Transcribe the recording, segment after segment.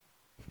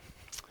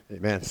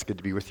Amen. It's good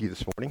to be with you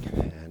this morning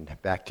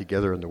and back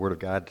together in the Word of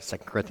God, 2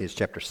 Corinthians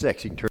chapter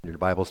 6. You can turn your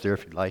Bibles there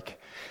if you'd like.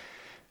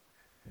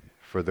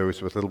 For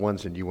those with little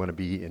ones and you want to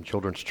be in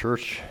children's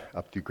church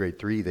up through grade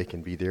 3, they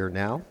can be there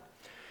now.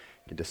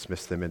 You can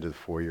dismiss them into the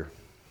foyer.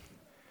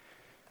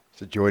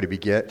 It's a joy to be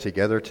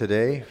together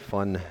today.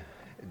 Fun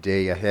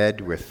day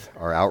ahead with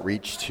our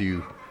outreach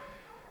to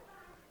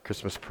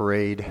Christmas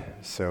parade.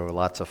 So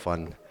lots of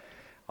fun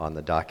on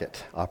the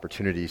docket.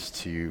 Opportunities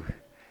to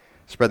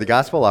spread the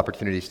gospel,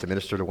 opportunities to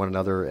minister to one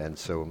another, and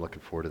so I'm looking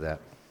forward to that.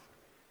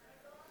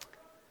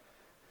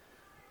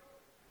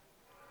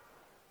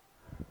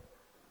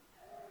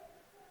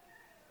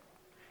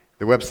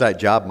 The website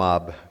Job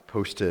Mob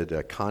posted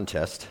a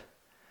contest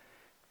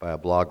by a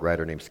blog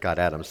writer named Scott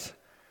Adams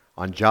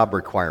on job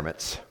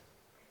requirements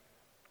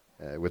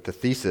with the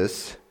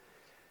thesis,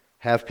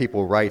 have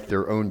people write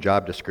their own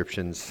job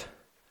descriptions,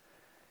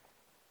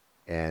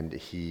 and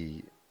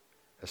he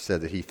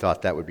said that he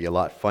thought that would be a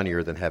lot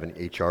funnier than having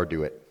HR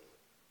do it.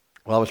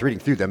 Well, I was reading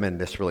through them,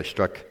 and this really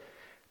struck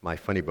my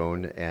funny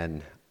bone,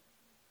 and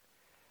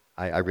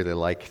I really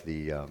like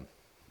the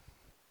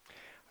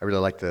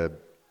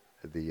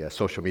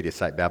social media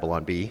site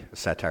Babylon Bee, a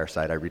satire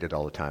site. I read it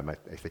all the time. I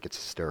think it's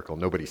hysterical.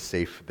 Nobody's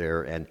safe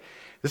there, and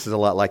this is a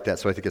lot like that,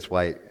 so I think it's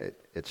why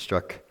it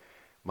struck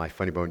my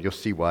funny bone. You'll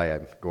see why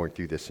I'm going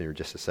through this in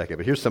just a second,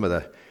 but here's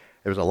there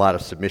was a lot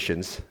of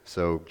submissions,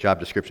 so job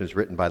descriptions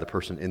written by the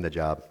person in the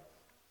job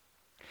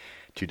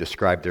to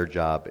describe their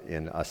job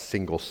in a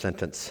single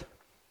sentence.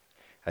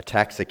 A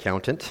tax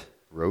accountant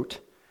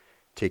wrote,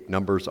 take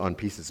numbers on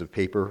pieces of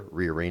paper,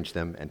 rearrange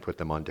them, and put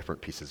them on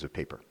different pieces of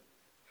paper.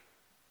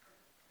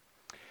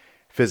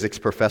 Physics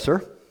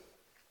professor,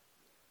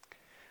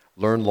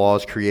 learn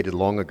laws created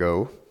long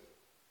ago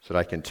so that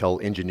I can tell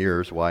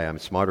engineers why I'm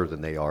smarter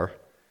than they are,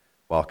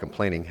 while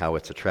complaining how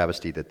it's a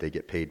travesty that they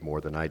get paid more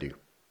than I do.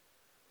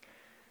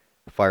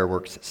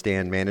 Fireworks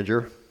stand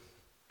manager,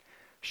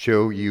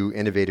 show you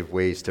innovative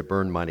ways to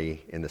burn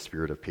money in the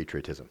spirit of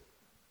patriotism.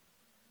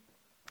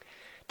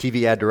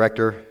 TV ad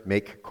director,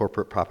 make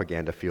corporate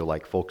propaganda feel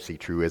like folksy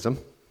truism.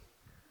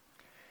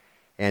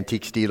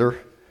 Antiques dealer,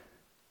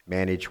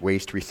 manage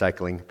waste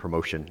recycling,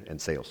 promotion,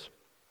 and sales.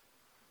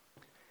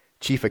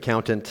 Chief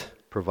accountant,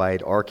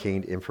 provide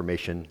arcane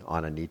information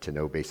on a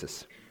need-to-know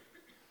basis.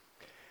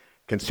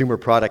 Consumer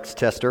products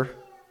tester,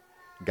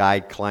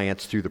 guide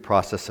clients through the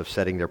process of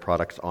setting their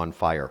products on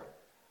fire.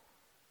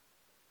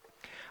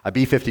 A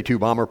B-52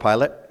 bomber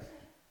pilot,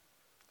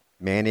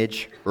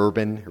 manage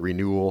urban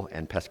renewal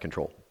and pest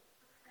control.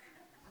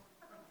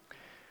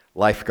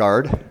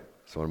 Lifeguard,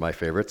 it's one of my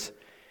favorites,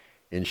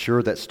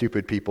 ensure that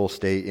stupid people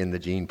stay in the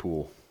gene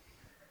pool.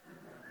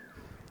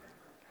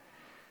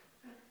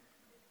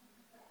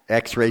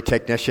 X-ray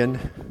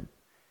technician,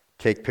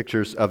 take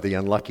pictures of the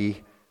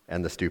unlucky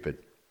and the stupid.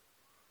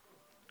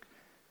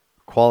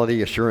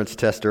 Quality assurance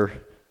tester,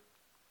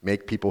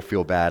 make people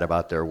feel bad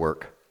about their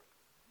work.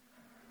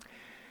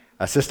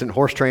 Assistant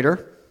horse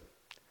trainer,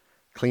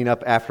 clean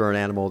up after an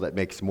animal that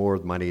makes more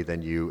money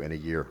than you in a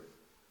year.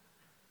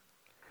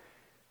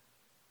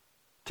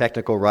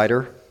 Technical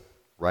writer,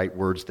 write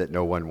words that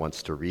no one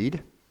wants to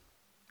read.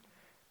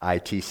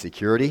 IT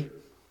security,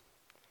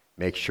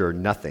 make sure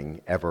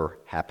nothing ever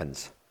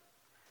happens.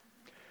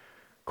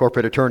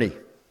 Corporate attorney,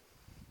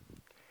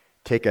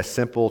 take a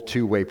simple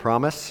two-way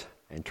promise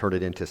and turn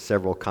it into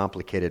several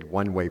complicated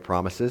one-way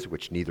promises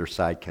which neither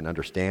side can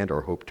understand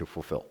or hope to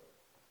fulfill.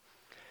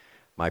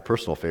 My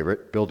personal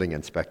favorite, building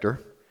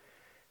inspector,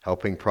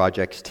 helping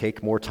projects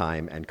take more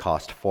time and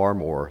cost far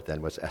more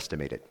than was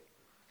estimated.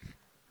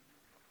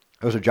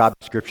 Those are job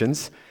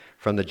descriptions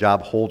from the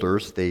job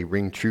holders. They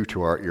ring true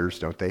to our ears,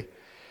 don't they?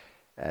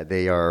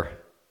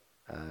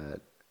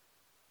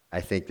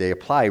 I think they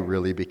apply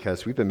really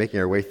because we've been making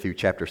our way through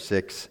chapter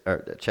 6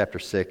 of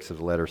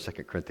the letter of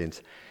 2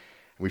 Corinthians.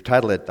 We've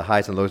titled it The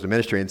Highs and Lows of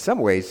Ministry. In some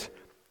ways,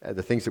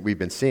 the things that we've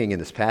been seeing in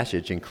this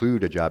passage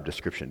include a job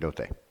description, don't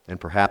they? And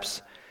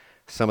perhaps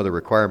some of the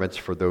requirements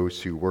for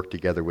those who work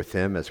together with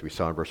him, as we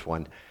saw in verse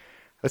 1.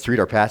 Let's read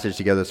our passage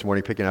together this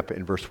morning, picking up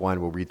in verse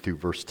 1. We'll read through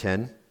verse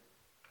 10.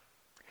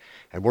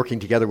 And working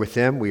together with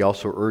him, we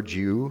also urge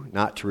you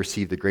not to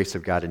receive the grace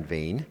of God in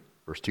vain.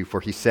 Verse 2,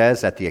 for he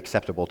says, at the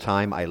acceptable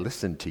time I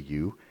listened to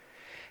you,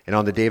 and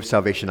on the day of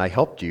salvation I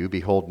helped you.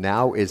 Behold,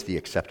 now is the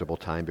acceptable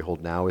time.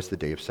 Behold, now is the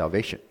day of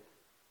salvation.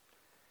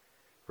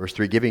 Verse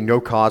 3, giving no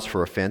cause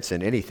for offense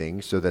in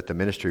anything, so that the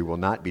ministry will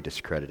not be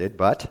discredited,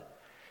 but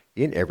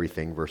in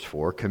everything, verse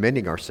 4,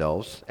 commending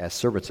ourselves as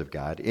servants of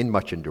God, in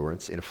much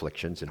endurance, in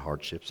afflictions, in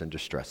hardships, and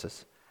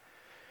distresses.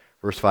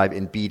 Verse 5,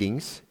 in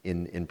beatings,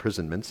 in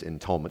imprisonments, in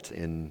tumults,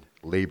 in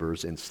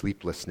labors, in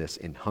sleeplessness,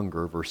 in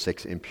hunger. Verse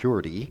 6, in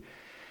purity,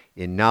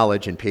 in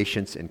knowledge, in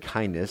patience, in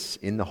kindness,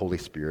 in the Holy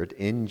Spirit,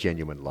 in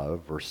genuine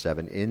love. Verse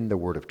 7, in the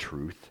word of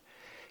truth,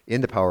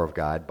 in the power of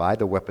God, by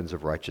the weapons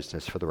of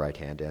righteousness for the right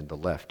hand and the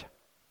left.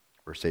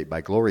 Verse 8,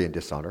 by glory and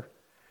dishonor,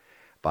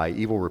 by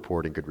evil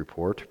report and good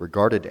report,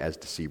 regarded as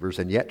deceivers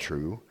and yet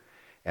true,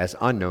 as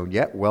unknown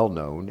yet well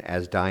known,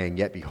 as dying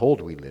yet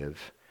behold we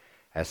live,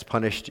 as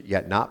punished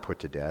yet not put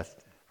to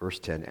death. verse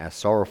 10, as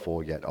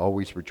sorrowful yet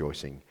always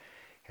rejoicing,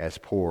 as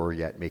poor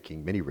yet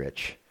making many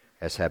rich,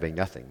 as having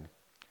nothing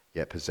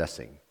yet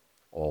possessing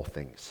all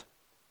things.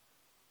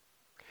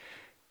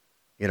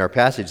 In our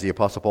passage, the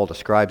Apostle Paul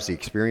describes the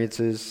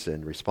experiences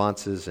and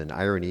responses and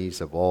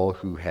ironies of all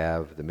who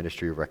have the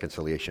ministry of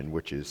reconciliation,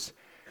 which is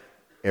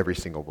every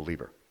single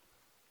believer.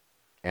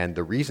 And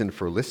the reason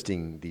for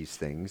listing these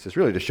things is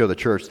really to show the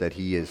church that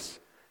he is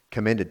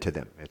commended to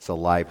them. It's a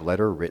live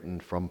letter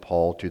written from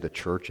Paul to the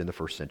church in the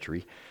first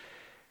century,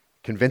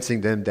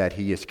 convincing them that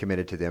he is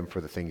committed to them for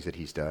the things that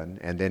he's done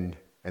and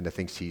the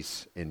things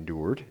he's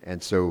endured.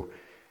 And so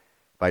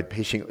by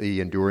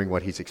patiently enduring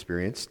what he's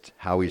experienced,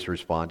 how he's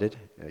responded,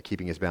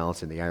 keeping his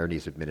balance in the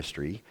ironies of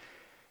ministry,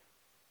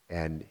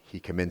 and he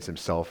commends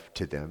himself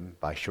to them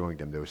by showing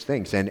them those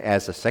things. And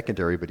as a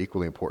secondary but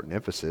equally important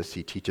emphasis,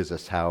 he teaches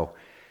us how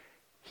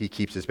he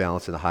keeps his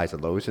balance in the highs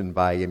and lows, and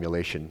by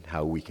emulation,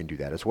 how we can do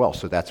that as well.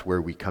 So that's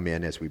where we come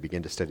in as we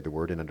begin to study the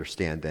Word and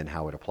understand then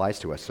how it applies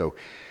to us. So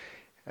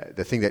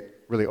the thing that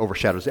really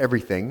overshadows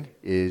everything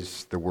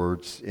is the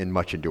words in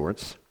much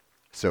endurance.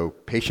 So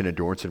patient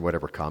endurance in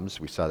whatever comes.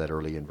 We saw that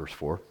early in verse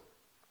 4.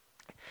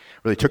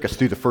 Really took us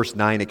through the first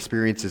 9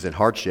 experiences in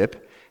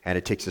hardship, and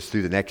it takes us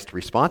through the next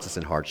responses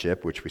in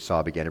hardship, which we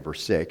saw began in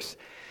verse 6.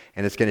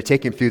 And it's going to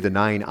take him through the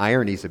 9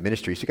 ironies of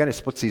ministry. So he kind of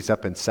splits these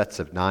up in sets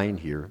of 9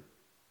 here.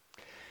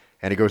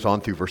 And it goes on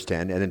through verse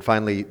 10. And then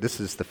finally, this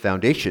is the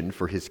foundation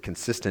for his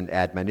consistent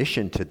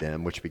admonition to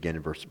them, which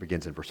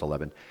begins in verse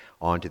 11,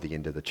 on to the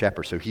end of the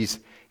chapter. So he's,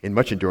 in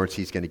much endurance,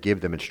 he's going to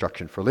give them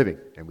instruction for living.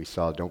 And we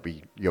saw, don't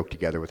be yoked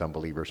together with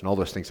unbelievers, and all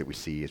those things that we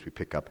see as we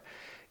pick up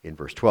in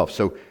verse 12.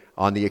 So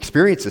on the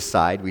experiences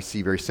side, we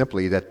see very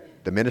simply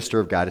that the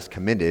minister of God is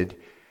commended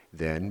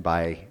then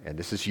by, and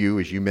this is you,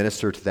 as you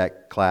minister to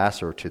that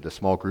class or to the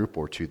small group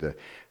or to the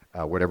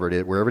whatever it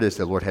is, wherever it is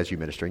the Lord has you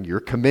ministering, you're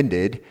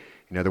commended.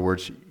 In other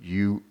words,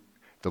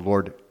 the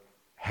Lord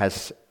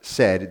has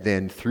said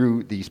then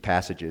through these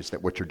passages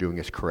that what you're doing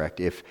is correct.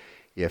 If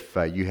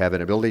you have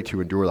an ability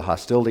to endure the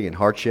hostility and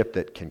hardship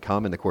that can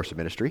come in the course of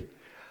ministry,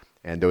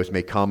 and those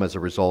may come as a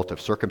result of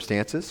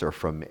circumstances or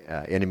from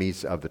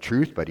enemies of the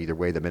truth, but either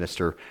way the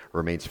minister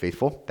remains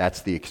faithful.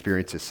 That's the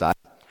experiences side.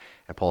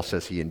 And Paul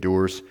says he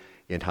endures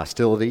in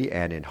hostility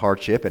and in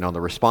hardship. And on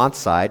the response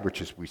side,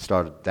 which is we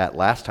started that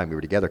last time we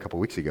were together a couple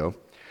weeks ago,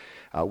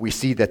 we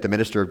see that the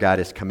minister of God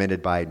is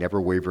commended by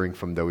never wavering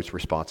from those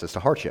responses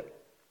to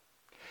hardship.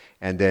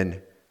 And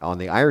then on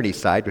the irony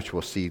side, which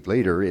we'll see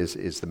later,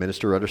 is the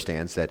minister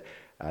understands that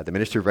the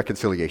ministry of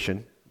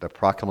reconciliation, the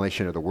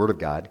proclamation of the Word of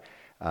God,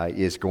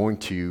 is going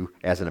to,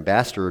 as an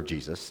ambassador of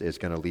Jesus, is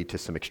going to lead to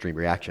some extreme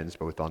reactions,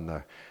 both on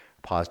the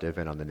positive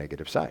and on the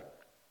negative side.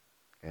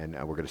 And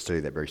we're going to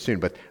study that very soon.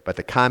 But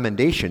the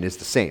commendation is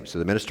the same. So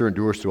the minister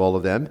endures through all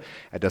of them.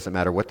 It doesn't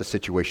matter what the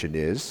situation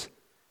is.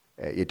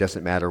 It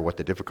doesn't matter what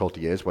the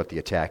difficulty is, what the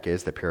attack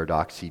is, the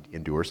paradox he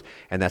endures,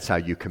 and that's how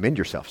you commend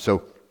yourself.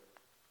 So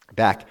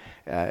back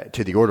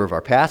to the order of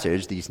our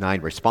passage, these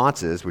 9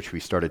 responses, which we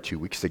started 2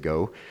 weeks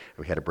ago,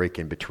 we had a break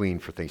in between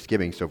for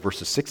Thanksgiving. So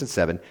verses 6 and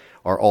 7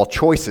 are all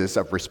choices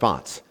of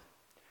response.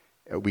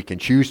 We can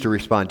choose to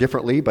respond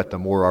differently, but the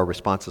more our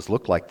responses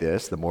look like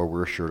this, the more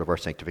we're assured of our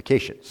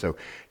sanctification. So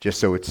just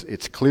so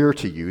it's clear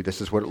to you, this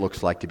is what it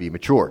looks like to be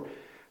mature.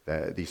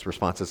 These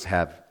responses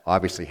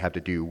obviously have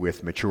to do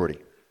with maturity.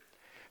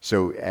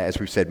 So as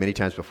we've said many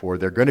times before,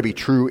 they're going to be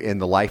true in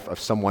the life of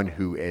someone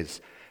who is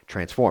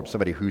transformed,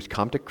 somebody who's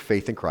come to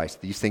faith in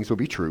Christ. These things will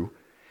be true,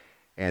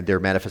 and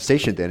their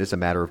manifestation then is a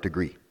matter of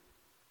degree.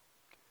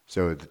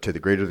 So to the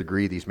greater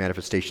degree these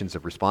manifestations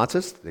of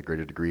responses, the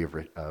greater degree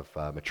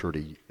of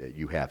maturity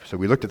you have. So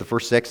we looked at the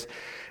first 6,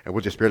 and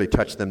we'll just barely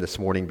touch them this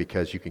morning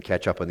because you can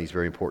catch up on these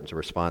very important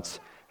response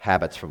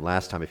habits from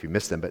last time if you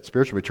missed them. But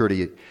spiritual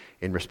maturity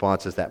in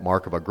response is that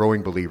mark of a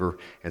growing believer,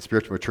 and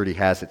spiritual maturity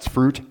has its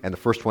fruit. And the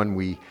first one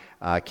we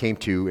came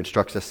to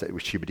instructs us that we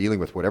should be dealing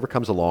with whatever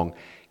comes along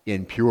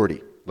in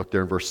purity. Look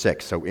there in verse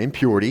 6. So in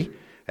purity,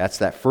 that's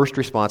that first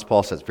response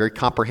Paul says, very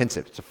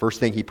comprehensive. It's the first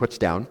thing he puts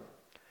down.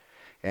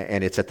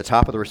 And it's at the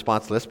top of the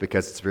response list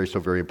because it's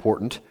very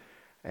important.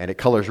 And it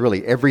colors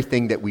really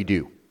everything that we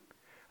do.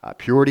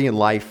 Purity in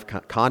life,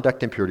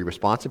 conduct in purity,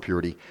 response in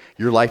purity.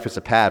 Your life is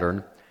a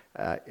pattern.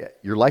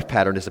 Your life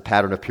pattern is a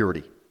pattern of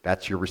purity.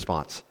 That's your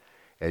response.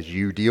 As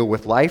you deal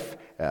with life,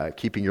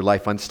 keeping your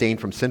life unstained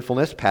from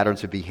sinfulness,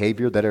 patterns of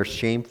behavior that are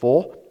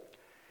shameful.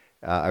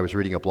 I was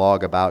reading a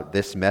blog about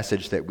this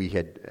message that we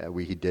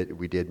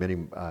did many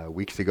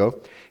weeks ago,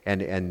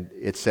 and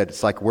it said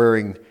it's like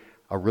wearing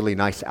a really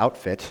nice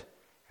outfit,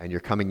 and you're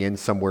coming in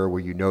somewhere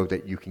where you know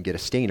that you can get a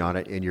stain on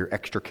it, and you're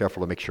extra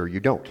careful to make sure you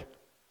don't.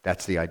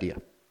 That's the idea.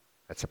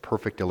 That's a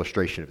perfect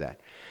illustration of that.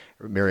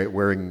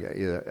 Wearing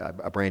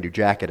a brand new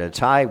jacket and a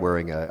tie,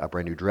 wearing a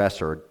brand new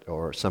dress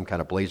or some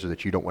kind of blazer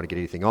that you don't want to get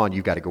anything on,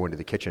 you've got to go into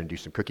the kitchen and do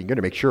some cooking. You're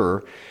going to make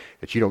sure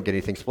that you don't get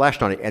anything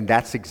splashed on it. And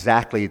that's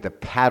exactly the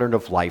pattern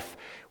of life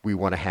we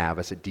want to have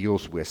as it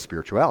deals with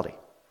spirituality.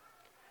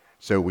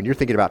 So when you're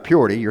thinking about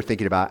purity, you're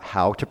thinking about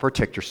how to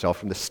protect yourself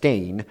from the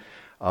stain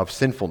of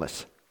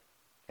sinfulness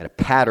and a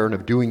pattern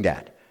of doing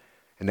that.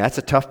 And that's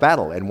a tough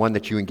battle, and one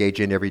that you engage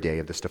in every day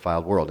of this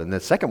defiled world. And the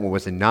second one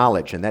was in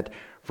knowledge, and that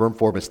verb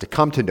form is to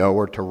come to know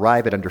or to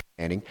arrive at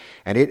understanding,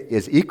 and it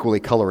is equally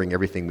coloring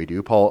everything we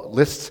do. Paul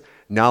lists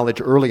knowledge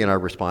early in our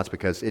response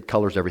because it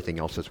colors everything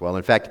else as well.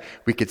 In fact,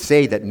 we could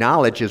say that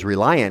knowledge is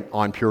reliant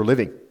on pure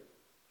living.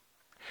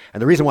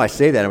 And the reason why I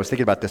say that, I was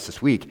thinking about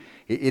this week,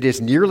 it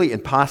is nearly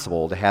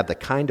impossible to have the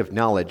kind of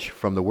knowledge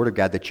from the Word of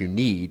God that you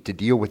need to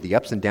deal with the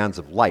ups and downs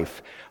of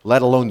life,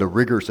 let alone the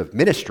rigors of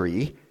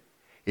ministry,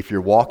 if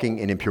you're walking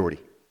in impurity.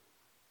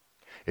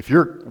 If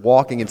you're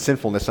walking in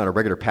sinfulness on a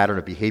regular pattern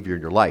of behavior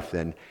in your life,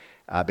 then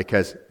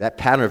because that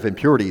pattern of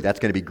impurity, that's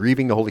going to be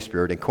grieving the Holy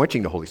Spirit and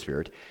quenching the Holy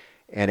Spirit.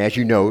 And as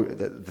you know,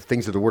 the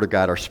things of the Word of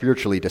God are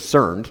spiritually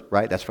discerned,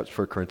 right? That's what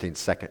 1 Corinthians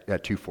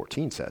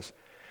 2:14 says.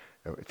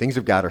 Things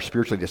of God are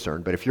spiritually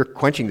discerned, but if you're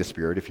quenching the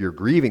Spirit, if you're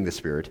grieving the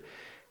Spirit,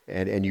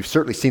 and you've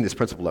certainly seen this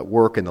principle at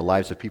work in the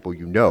lives of people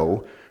you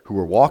know who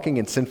are walking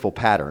in sinful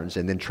patterns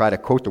and then try to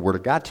quote the Word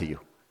of God to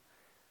you.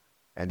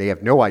 And they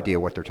have no idea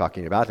what they're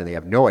talking about, and they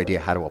have no idea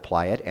how to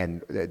apply it,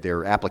 and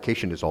their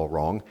application is all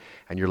wrong.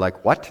 And you're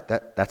like, what?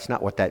 That's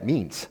not what that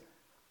means.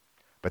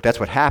 But that's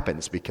what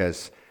happens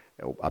because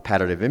a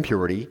pattern of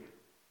impurity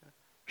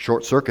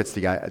short-circuits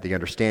the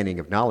understanding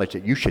of knowledge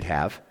that you should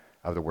have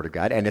of the Word of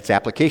God and its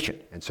application.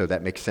 And so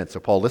that makes sense. So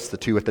Paul lists the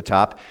two at the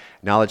top.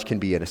 Knowledge can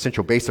be an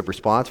essential base of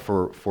response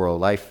for a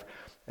life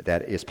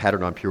that is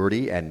patterned on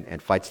purity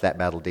and fights that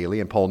battle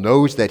daily. And Paul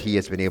knows that he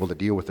has been able to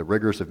deal with the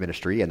rigors of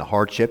ministry and the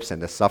hardships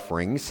and the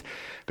sufferings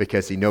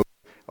because he knows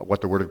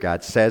what the Word of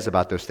God says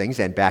about those things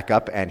and back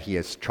up, and he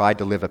has tried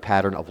to live a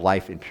pattern of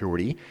life in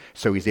purity,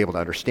 so he's able to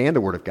understand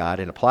the Word of God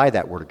and apply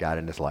that Word of God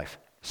in his life.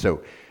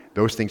 So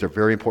those things are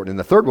very important. And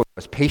the third one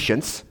was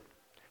patience.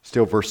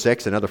 Still verse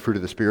 6, another fruit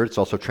of the Spirit. It's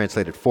also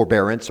translated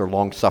forbearance or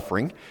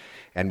long-suffering.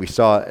 And we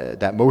saw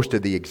that most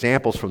of the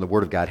examples from the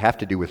Word of God have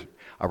to do with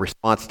a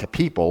response to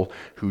people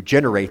who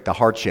generate the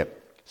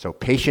hardship. So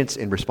patience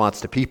in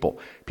response to people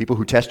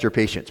who test your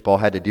patience. Paul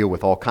had to deal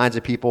with all kinds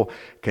of people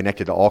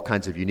connected to all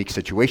kinds of unique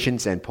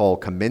situations, and Paul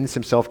commends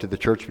himself to the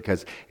church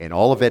because in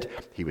all of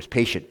it, he was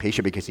patient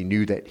because he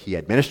knew that he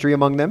had ministry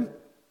among them,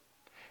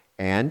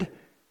 and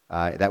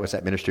that was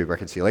that ministry of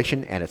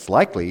reconciliation, and it's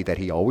likely that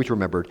he always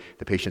remembered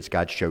the patience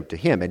God showed to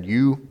him, and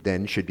you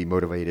then should be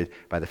motivated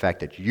by the fact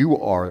that you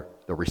are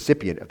the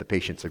recipient of the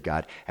patience of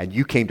God, and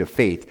you came to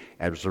faith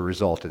as a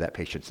result of that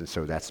patience, and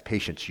so that's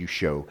patience you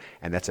show,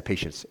 and that's a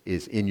patience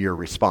is in your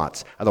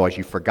response. Otherwise,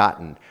 you've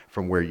forgotten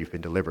from where you've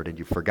been delivered, and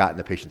you've forgotten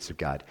the patience of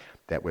God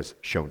that was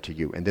shown to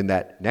you. And then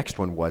that next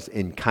one was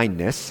in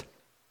kindness.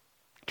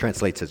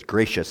 Translates as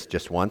gracious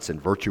just once,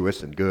 and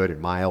virtuous, and good, and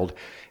mild,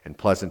 and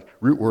pleasant.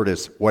 Root word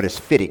is what is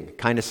fitting.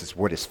 Kindness is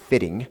what is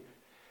fitting.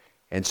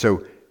 And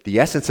so the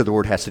essence of the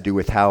word has to do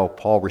with how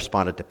Paul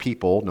responded to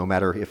people. No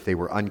matter if they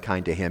were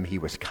unkind to him, he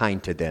was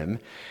kind to them.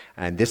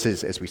 And this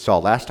is, as we saw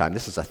last time,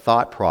 this is a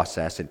thought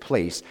process in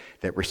place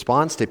that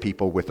responds to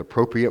people with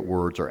appropriate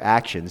words or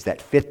actions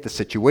that fit the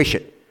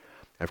situation.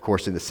 And of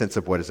course, in the sense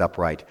of what is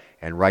upright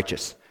and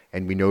righteous.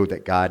 And we know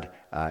that God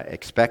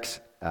expects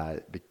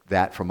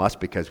that from us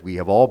because we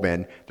have all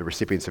been the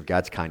recipients of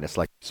God's kindness,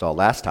 like we saw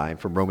last time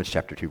from Romans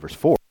chapter 2, verse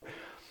 4.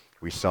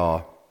 We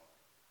saw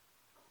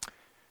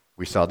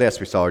this.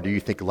 We saw, or do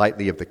you think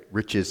lightly of the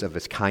riches of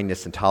his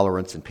kindness and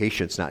tolerance and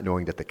patience, not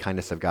knowing that the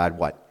kindness of God,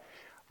 what?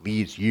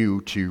 Leads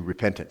you to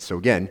repentance. So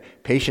again,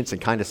 patience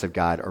and kindness of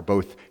God are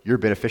both, you're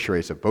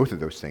beneficiaries of both of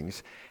those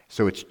things.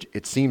 So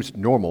it seems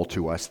normal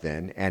to us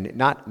then, and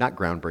not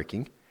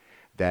groundbreaking,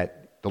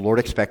 that the Lord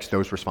expects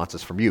those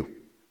responses from you.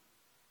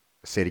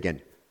 Let's say it again.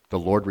 The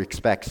Lord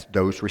expects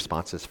those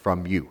responses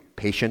from you.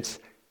 Patience,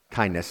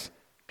 kindness,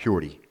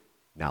 purity,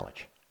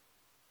 knowledge.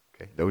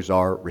 Okay? Those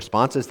are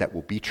responses that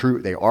will be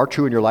true. They are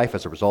true in your life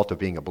as a result of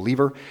being a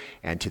believer.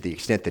 And to the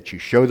extent that you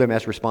show them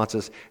as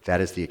responses,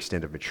 that is the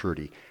extent of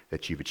maturity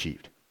that you've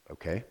achieved.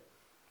 Okay?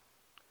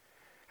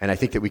 And I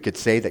think that we could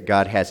say that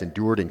God has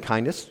endured in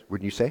kindness,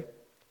 wouldn't you say?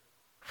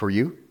 For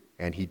you.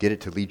 And he did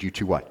it to lead you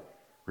to what?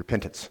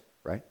 Repentance,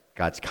 right?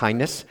 God's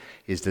kindness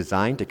is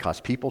designed to cause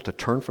people to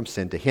turn from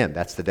sin to him.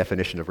 That's the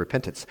definition of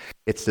repentance.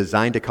 It's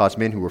designed to cause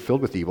men who are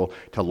filled with evil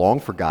to long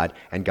for God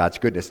and God's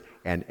goodness,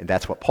 and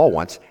that's what Paul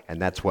wants, and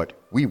that's what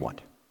we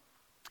want.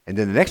 And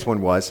then the next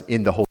one was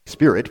in the Holy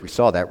Spirit. We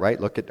saw that, right?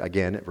 Look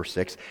again at verse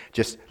 6.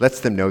 Just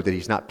lets them know that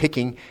he's not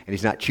picking and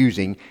he's not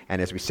choosing.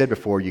 And as we said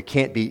before, you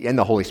can't be in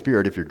the Holy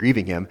Spirit if you're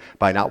grieving him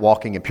by not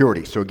walking in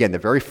purity. So again, the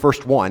very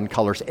first one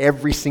colors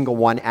every single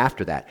one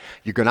after that.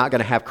 You're not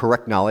going to have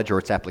correct knowledge or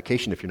its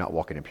application if you're not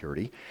walking in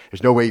purity.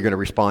 There's no way you're going to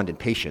respond in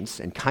patience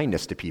and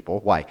kindness to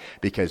people. Why?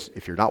 Because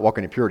if you're not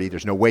walking in purity,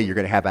 there's no way you're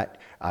going to have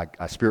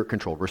a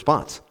spirit-controlled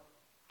response.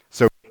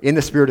 So in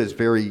the Spirit is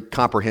very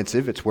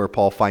comprehensive. It's where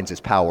Paul finds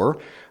his power.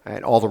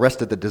 And all the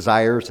rest of the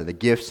desires and the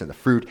gifts and the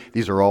fruit,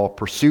 these are all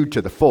pursued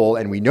to the full.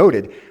 And we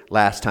noted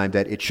last time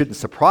that it shouldn't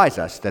surprise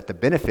us that the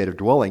benefit of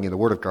dwelling in the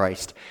Word of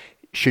Christ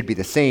should be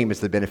the same as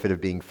the benefit of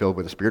being filled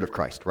with the Spirit of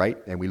Christ, right?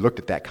 And we looked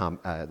at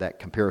that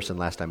comparison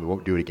last time. We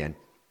won't do it again.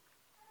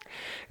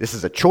 This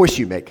is a choice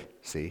you make,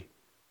 see?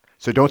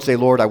 So don't say,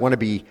 Lord, I want to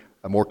be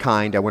more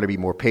kind, I want to be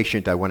more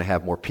patient, I want to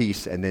have more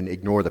peace, and then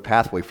ignore the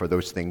pathway for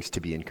those things to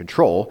be in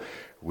control,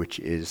 which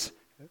is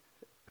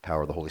the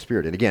power of the Holy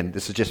Spirit. And again,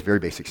 this is just very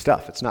basic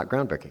stuff. It's not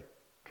groundbreaking,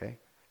 okay?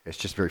 It's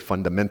just very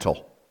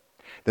fundamental.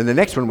 Then the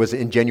next one was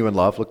in genuine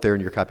love. Look there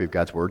in your copy of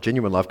God's Word.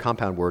 Genuine love,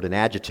 compound word, an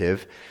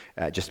adjective,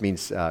 just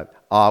means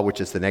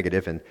which is the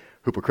negative, and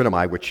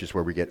hypocritomai, which is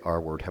where we get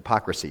our word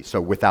hypocrisy. So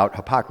without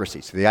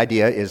hypocrisy. So the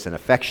idea is an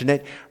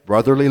affectionate,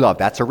 brotherly love.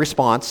 That's a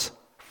response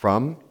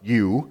from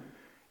you,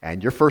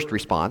 and your first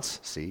response,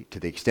 see, to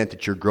the extent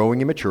that you're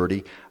growing in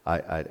maturity,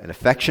 an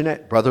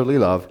affectionate, brotherly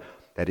love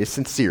that is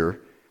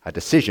sincere, a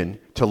decision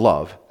to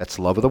love, that's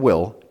love of the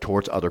will,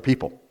 towards other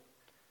people.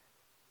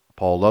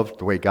 Paul loved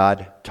the way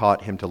God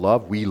taught him to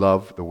love. We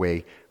love the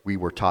way we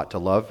were taught to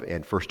love.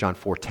 In 1 John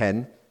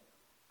 4:10,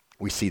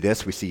 we see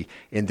this. We see,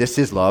 and this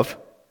is love.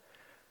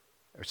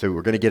 So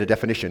we're going to get a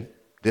definition.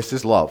 This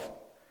is love.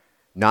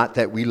 Not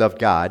that we loved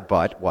God,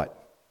 but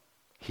what?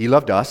 He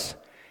loved us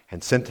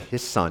and sent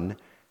his Son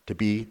to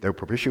be the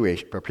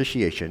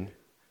propitiation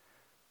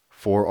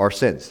for our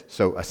sins.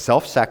 So a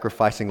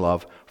self-sacrificing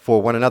love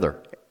for one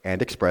another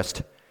and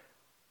expressed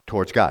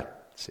towards God.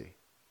 See,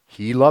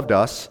 he loved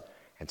us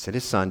and sent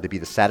his Son to be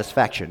the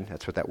satisfaction,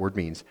 that's what that word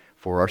means,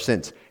 for our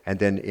sins. And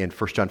then in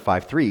 1 John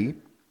 5:3,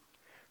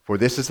 for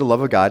this is the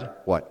love of God,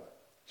 what?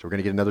 So we're going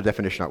to get another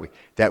definition, aren't we?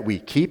 That we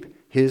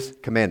keep his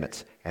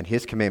commandments, and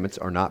his commandments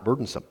are not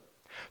burdensome.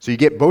 So you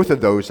get both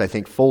of those, I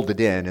think, folded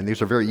in, and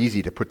these are very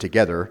easy to put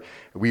together.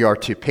 We are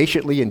to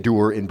patiently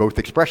endure in both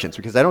expressions,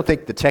 because I don't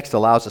think the text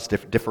allows us to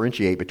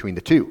differentiate between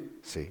the two,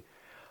 see?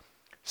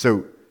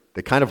 So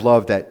the kind of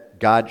love that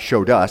God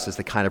showed us is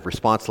the kind of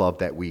response love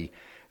that we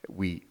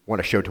want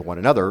to show to one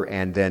another,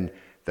 and then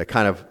the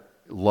kind of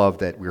love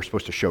that we're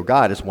supposed to show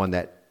God is one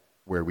that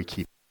where we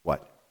keep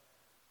what?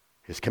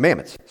 His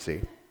commandments,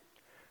 see?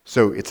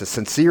 So it's a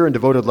sincere and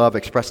devoted love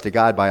expressed to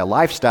God by a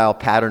lifestyle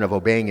pattern of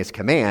obeying his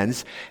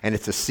commands, and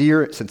it's a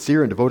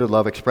sincere and devoted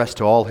love expressed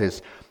to all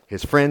his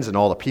friends and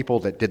all the people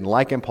that didn't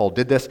like him. Paul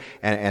did this,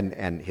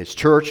 and his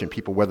church and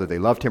people, whether they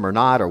loved him or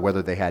not, or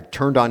whether they had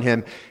turned on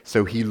him,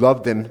 so he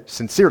loved them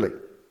sincerely.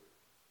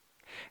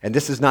 And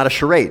this is not a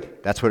charade.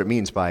 That's what it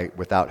means by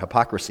without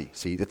hypocrisy.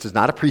 See, this is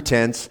not a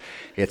pretense.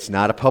 It's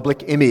not a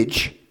public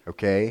image,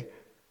 okay?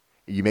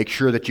 You make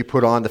sure that you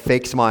put on the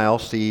fake smile,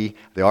 see,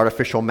 the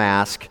artificial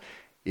mask.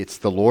 It's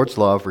the Lord's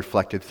love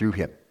reflected through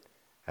him.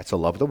 That's a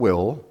love of the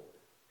will.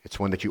 It's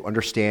one that you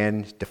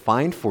understand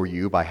defined for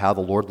you by how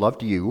the Lord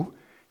loved you,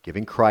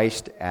 giving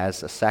Christ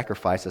as a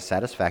sacrifice, a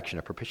satisfaction,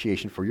 a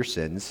propitiation for your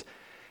sins.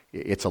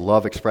 It's a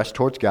love expressed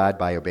towards God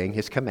by obeying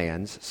his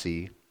commands,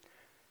 see.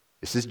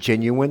 This is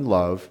genuine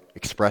love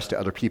expressed to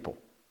other people.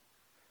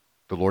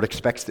 The Lord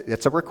expects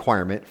it's a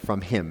requirement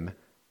from him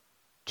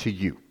to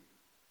you.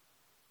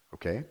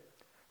 Okay?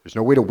 There's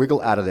no way to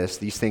wiggle out of this.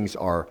 These things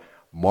are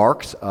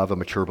marks of a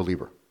mature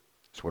believer.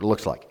 That's what it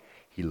looks like.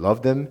 He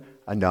loved them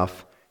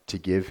enough to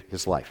give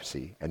his life,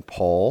 see? And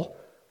Paul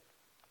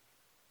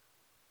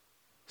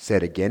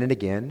said again and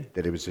again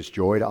that it was his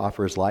joy to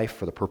offer his life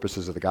for the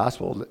purposes of the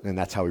gospel, and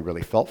that's how he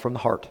really felt from the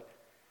heart.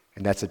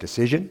 And that's a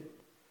decision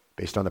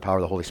based on the power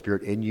of the Holy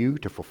Spirit in you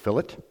to fulfill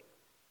it.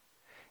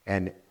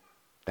 And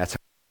that's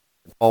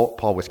how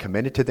Paul was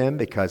commended to them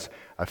because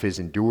of his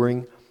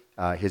enduring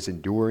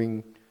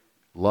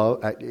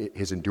love,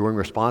 his enduring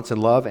response in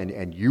love,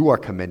 and you are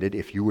commended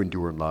if you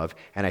endure in love.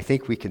 And I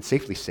think we can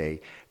safely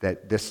say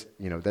that this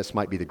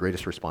might be the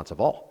greatest response of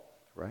all,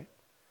 right?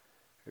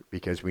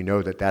 Because we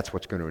know that that's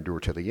what's going to endure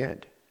to the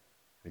end.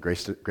 The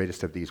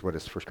greatest of these, what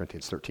does 1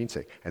 Corinthians 13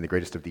 say? And the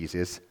greatest of these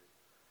is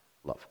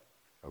love.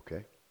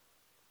 Okay?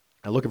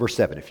 Now look at verse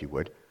 7, if you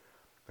would.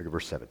 Look at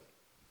verse 7.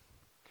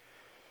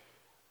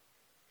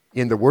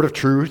 In the word of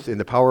truth, in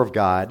the power of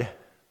God,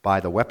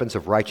 by the weapons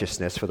of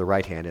righteousness for the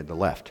right hand and the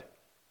left.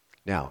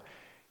 Now,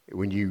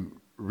 when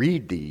you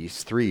read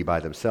these three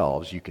by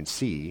themselves, you can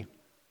see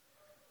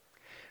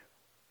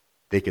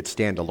they could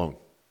stand alone.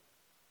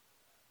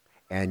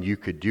 And you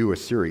could do a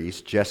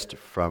series just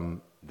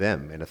from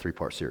them in a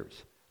 3-part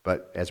series.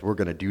 But as we're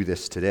going to do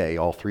this today,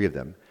 all three of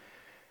them,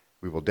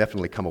 we will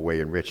definitely come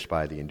away enriched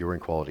by the enduring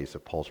qualities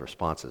of Paul's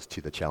responses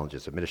to the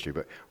challenges of ministry.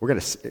 But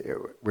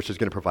which is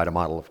going to provide a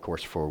model, of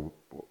course, for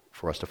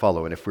us to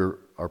follow. And if we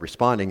are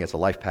responding as a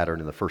life pattern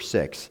in the first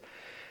 6,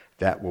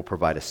 that will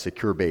provide a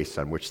secure base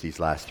on which these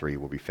last 3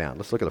 will be found.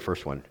 Let's look at the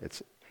first one.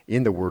 It's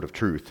in the word of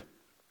truth.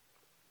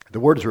 The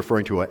word is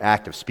referring to an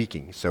act of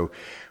speaking. So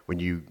when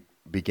you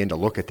begin to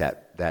look at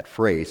that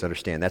phrase,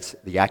 understand that's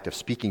the act of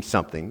speaking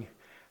something,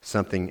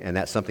 and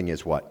that something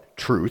is what?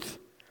 Truth,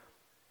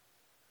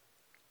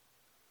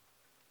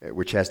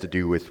 which has to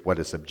do with what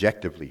is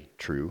objectively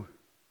true.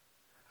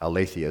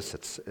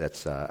 Aletheus,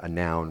 that's a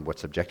noun,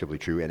 what's objectively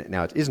true. And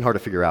now it isn't hard to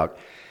figure out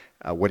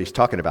what he's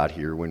talking about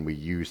here when we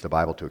use the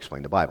Bible to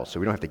explain the Bible. So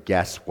we don't have to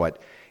guess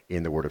what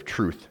in the word of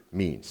truth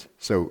means.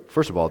 So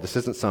first of all, this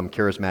isn't some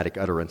charismatic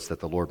utterance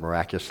that the Lord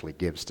miraculously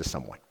gives to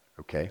someone,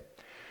 okay?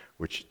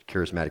 Which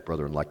charismatic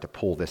brethren like to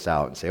pull this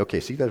out and say, okay,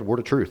 see that word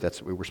of truth,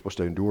 that's what we're supposed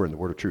to endure in the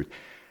word of truth.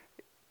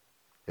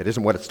 It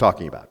isn't what it's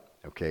talking about.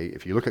 Okay,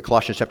 if you look at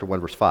Colossians chapter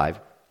 1, verse 5,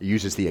 it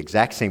uses the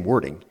exact same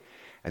wording,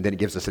 and then it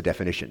gives us a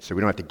definition, so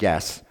we don't have to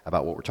guess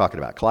about what we're talking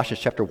about. Colossians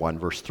chapter 1,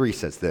 verse 3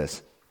 says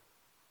this.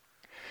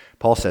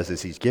 Paul says,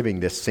 as he's giving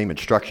this same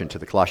instruction to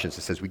the Colossians,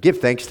 it says, "We give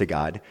thanks to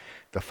God,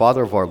 the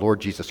Father of our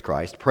Lord Jesus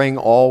Christ, praying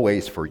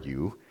always for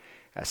you,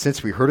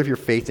 since we heard of your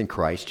faith in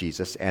Christ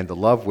Jesus and the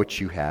love which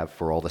you have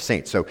for all the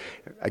saints." So,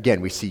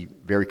 again, we see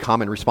very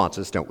common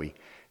responses, don't we?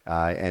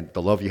 And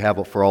the love you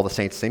have for all the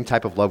saints, same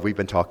type of love we've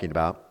been talking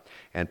about.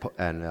 And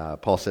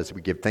Paul says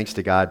we give thanks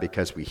to God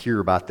because we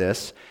hear about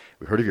this.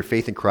 We heard of your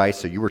faith in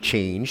Christ, so you were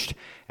changed.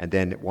 And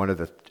then one of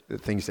the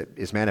things that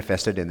is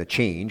manifested in the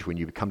change when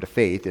you come to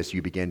faith is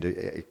you begin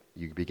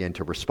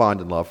to respond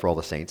in love for all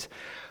the saints.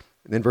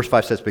 And then verse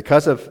 5 says,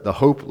 "Because of the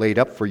hope laid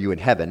up for you in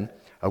heaven,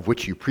 of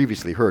which you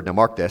previously heard." Now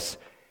mark this,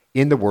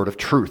 "in the word of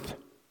truth."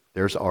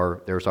 There's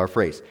our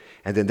phrase.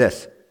 And then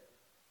this,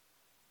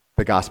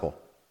 the gospel.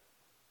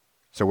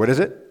 So what is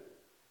it?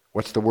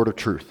 What's the word of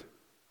truth?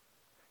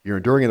 You're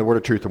enduring in the word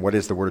of truth, and what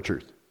is the word of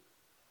truth?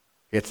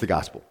 It's the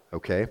gospel,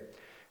 okay?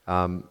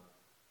 And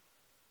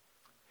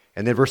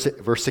then verse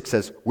 6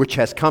 says, "which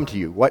has come to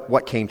you."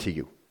 What came to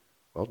you?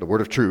 Well, the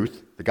word of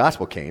truth, the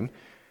gospel came.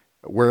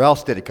 Where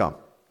else did it come?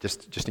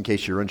 Just in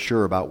case you're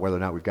unsure about whether or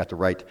not we've got the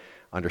right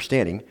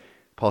understanding,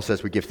 Paul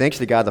says, "We give thanks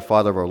to God, the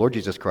Father of our Lord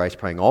Jesus Christ,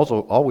 praying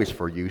also always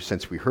for you,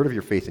 since we heard of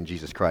your faith in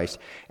Jesus Christ,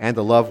 and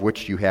the love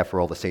which you have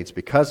for all the saints,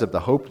 because of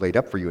the hope laid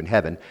up for you in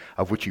heaven,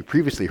 of which you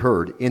previously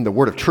heard, in the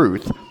word of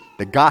truth,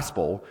 the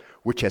gospel,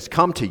 which has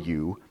come to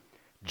you,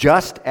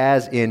 just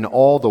as in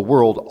all the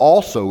world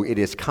also it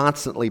is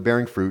constantly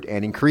bearing fruit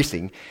and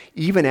increasing,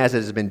 even as it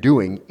has been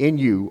doing in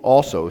you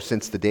also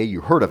since the day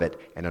you heard of it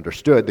and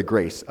understood the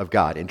grace of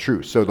God in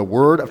truth." So the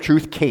word of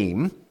truth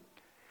came.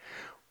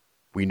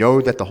 We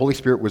know that the Holy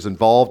Spirit was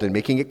involved in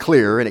making it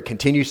clear, and it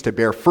continues to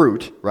bear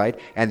fruit, right?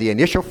 And the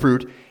initial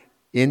fruit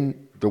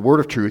in the word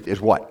of truth is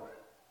what?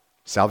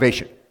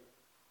 Salvation.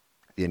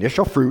 The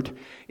initial fruit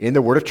in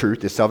the word of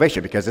truth is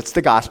salvation, because it's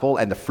the gospel,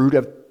 and the fruit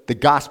of the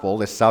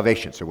gospel is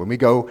salvation. So when we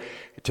go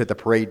to the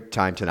parade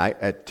time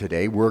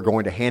today, we're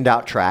going to hand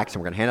out tracts,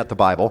 and we're going to hand out the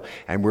Bible,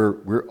 and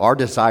our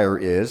desire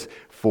is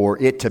for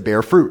it to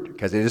bear fruit,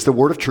 because it is the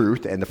word of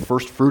truth, and the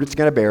first fruit it's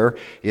going to bear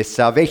is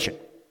salvation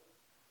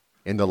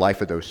in the life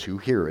of those who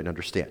hear and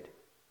understand.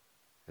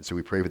 And so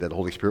we pray that the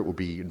Holy Spirit will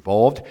be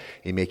involved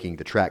in making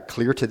the tract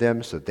clear to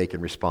them so that they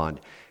can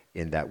respond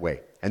in that way.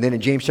 And then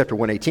in James chapter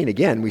 1:18,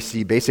 again, we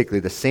see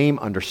basically the same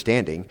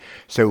understanding.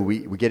 So we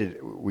get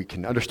it. We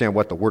can understand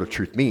what the word of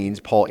truth means.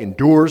 Paul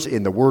endures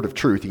in the word of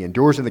truth. He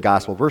endures in the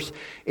gospel. Verse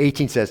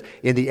 18 says,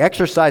 "In the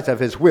exercise of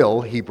his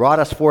will, he brought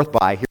us forth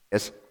by," here it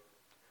is,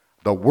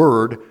 "the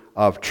word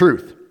of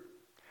truth,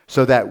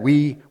 so that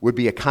we would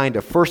be a kind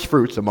of first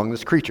fruits among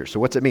his creatures."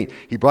 So what's it mean?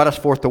 He brought us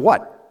forth to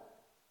what?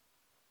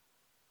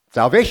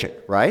 Salvation,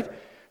 right?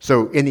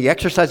 So in the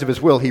exercise of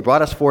his will, he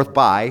brought us forth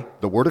by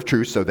the word of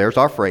truth. So there's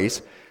our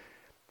phrase.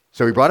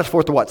 So he brought us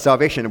forth to what?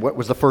 Salvation. And what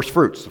was the first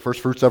fruits? The first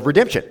fruits of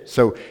redemption.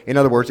 So in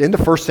other words, in the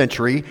first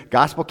century,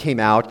 gospel came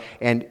out,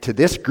 and to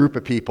this group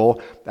of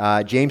people,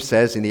 James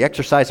says, in the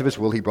exercise of his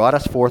will, he brought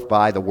us forth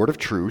by the word of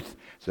truth.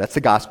 So that's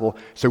the gospel.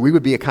 So we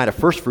would be a kind of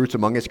first fruits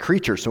among his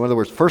creatures. So in other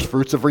words, first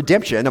fruits of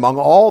redemption among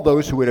all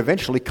those who would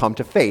eventually come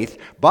to faith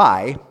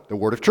by the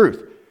word of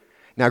truth.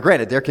 Now,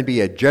 granted, there can be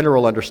a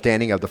general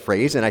understanding of the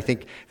phrase, and I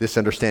think this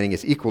understanding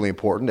is equally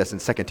important, as in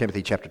 2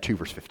 Timothy chapter 2,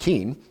 verse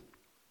 15.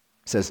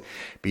 It says,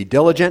 "Be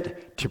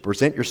diligent to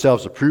present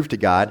yourselves approved to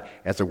God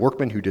as a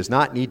workman who does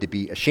not need to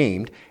be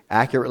ashamed,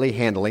 accurately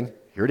handling,"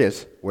 here it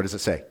is, what does it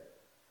say?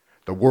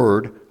 "The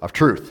word of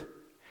truth."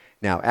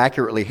 Now,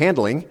 accurately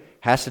handling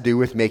has to do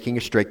with making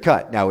a straight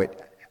cut. Now, it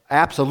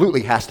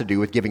absolutely has to do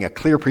with giving a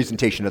clear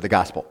presentation of the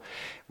gospel.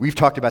 We've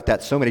talked about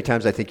that so many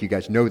times, I think you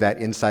guys know that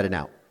inside and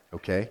out,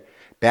 okay?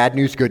 Bad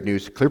news, good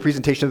news. Clear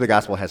presentation of the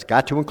gospel has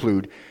got to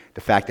include the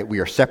fact that we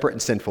are separate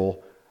and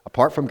sinful,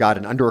 apart from God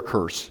and under a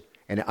curse,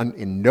 and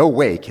in no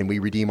way can we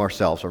redeem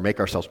ourselves or make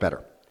ourselves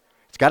better.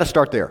 It's got to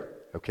start there,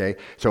 okay?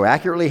 So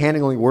accurately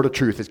handling the word of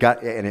truth has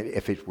got, and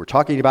if we're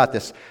talking about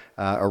this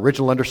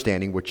original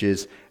understanding, which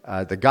is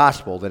the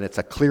gospel, then it's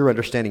a clear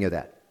understanding of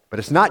that. But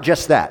it's not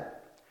just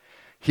that.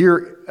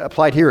 Here,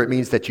 applied here, it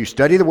means that you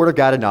study the word of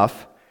God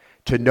enough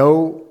to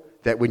know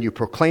that when you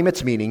proclaim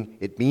its meaning,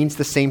 it means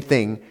the same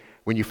thing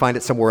when you find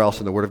it somewhere else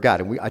in the word of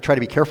God. And I try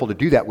to be careful to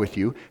do that with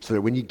you, so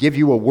that when you give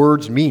you a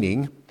word's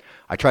meaning,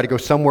 I try to go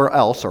somewhere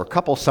else, or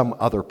some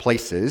other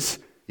places,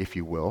 if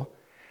you will,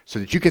 so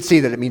that you can see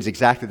that it means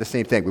exactly the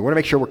same thing. We want to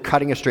make sure we're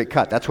cutting a straight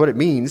cut. That's what it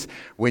means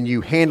when you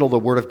handle the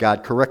word of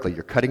God correctly.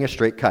 You're cutting a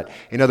straight cut.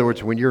 In other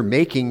words, when you're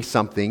making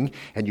something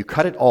and you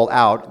cut it all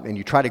out and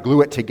you try to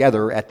glue it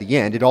together at the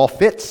end, it all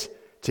fits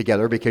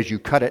together because you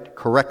cut it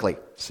correctly,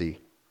 see?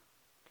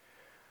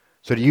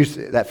 So to use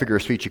that figure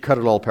of speech, you cut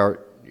it all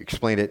apart, you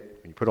explain it,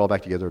 and you put it all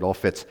back together, it all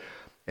fits.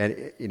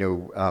 And,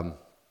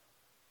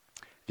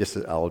 just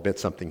I'll admit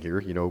something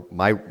here.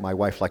 My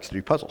wife likes to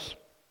do puzzles.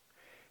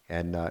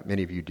 And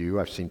many of you do.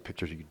 I've seen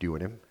pictures of you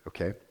doing them,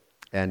 okay?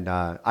 And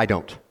I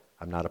don't.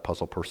 I'm not a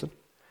puzzle person.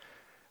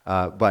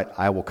 But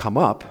I will come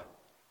up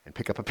and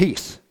pick up a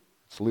piece.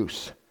 It's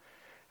loose.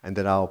 And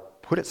then I'll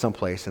put it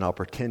someplace and I'll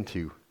pretend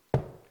to,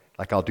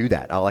 like I'll do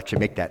that. I'll actually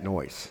make that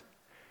noise.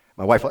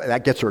 My wife,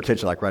 that gets her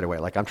attention like right away.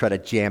 Like I'm trying to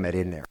jam it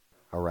in there,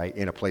 all right,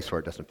 in a place where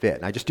it doesn't fit.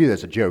 And I just do that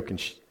as a joke,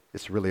 and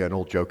it's really an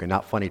old joke and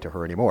not funny to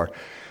her anymore.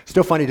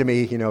 Still funny to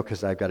me,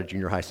 because I've got a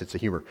junior high sense of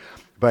humor.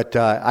 But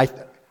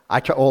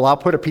I'll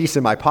put a piece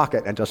in my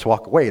pocket and just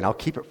walk away, and I'll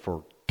keep it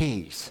for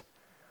days.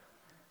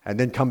 And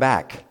then come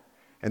back.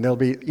 And there'll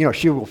be,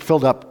 she will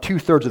fill up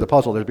 2/3 of the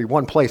puzzle. There'll be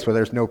one place where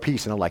there's no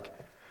piece, and I'm like,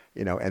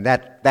 and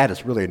that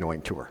is really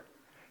annoying to her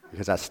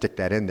because I stick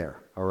that in there,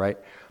 all right?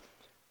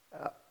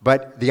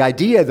 But the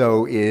idea,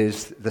 though,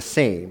 is the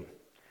same.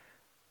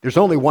 There's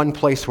only one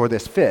place where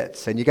this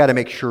fits, and you got to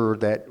make sure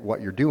that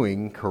what you're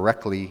doing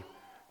correctly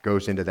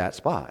goes into that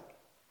spot.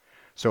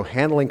 So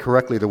handling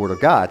correctly the Word of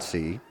God,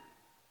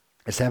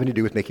 is having to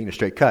do with making a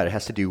straight cut. It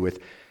has to do with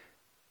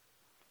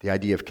the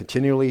idea of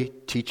continually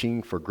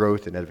teaching for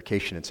growth and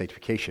edification and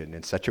sanctification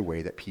in such a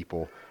way that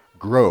people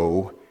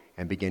grow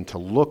and begin to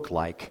look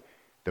like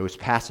those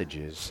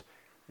passages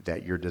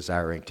that you're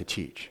desiring to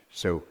teach.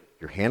 So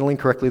you're handling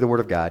correctly the Word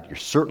of God. You're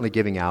certainly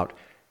giving out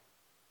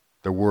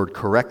the Word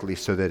correctly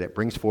so that it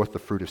brings forth the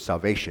fruit of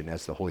salvation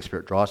as the Holy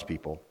Spirit draws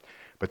people.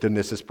 But then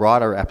there's this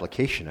broader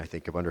application, I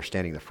think, of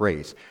understanding the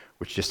phrase,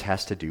 which just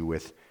has to do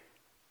with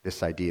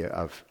this idea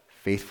of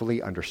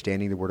faithfully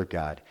understanding the Word of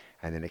God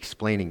and then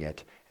explaining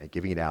it and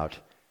giving it out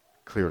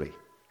clearly.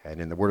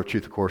 And in the Word of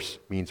truth, of course,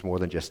 means more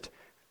than just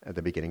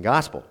the beginning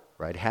gospel,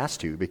 right? It has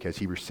to, because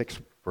Hebrews 6,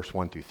 verse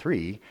 1 through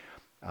 3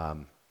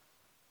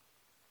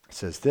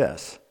 says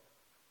this.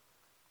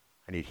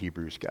 I need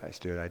Hebrews, guys.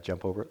 Did I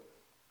jump over it?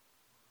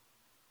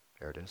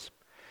 There it is.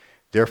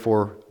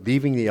 Therefore,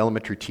 leaving the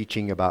elementary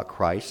teaching about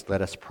Christ,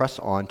 let us press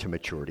on to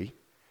maturity,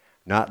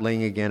 not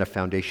laying again a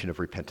foundation of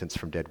repentance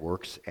from dead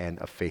works and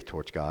of faith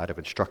towards God, of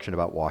instruction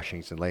about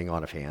washings and laying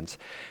on of hands,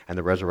 and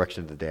the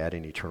resurrection of the dead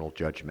and eternal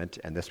judgment,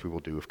 and this we will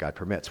do if God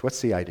permits.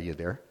 What's the idea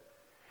there?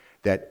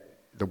 That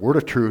the word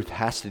of truth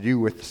has to do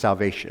with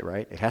salvation,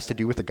 right? It has to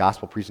do with the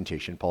gospel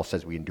presentation. Paul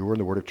says we endure in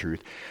the word of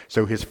truth.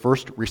 So his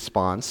first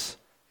response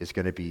is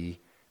going to be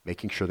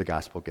making sure the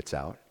gospel gets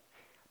out.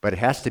 But it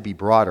has to be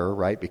broader,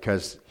 right?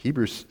 Because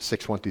Hebrews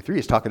 6, 1 through 3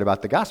 is talking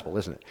about the gospel,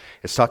 isn't it?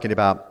 It's talking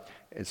about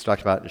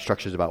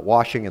instructions about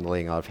washing and the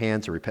laying on of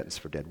hands and repentance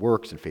for dead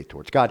works and faith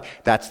towards God.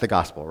 That's the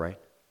gospel, right?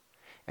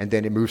 And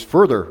then it moves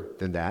further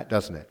than that,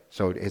 doesn't it?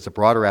 So it's a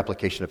broader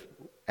application of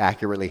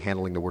accurately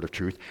handling the word of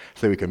truth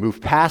so that we can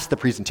move past the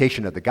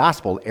presentation of the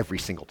gospel every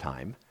single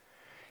time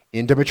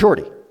into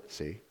maturity,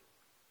 see?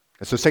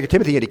 And so 2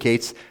 Timothy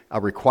indicates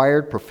a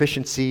required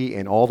proficiency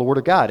in all the Word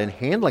of God, and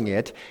handling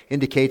it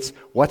indicates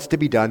what's to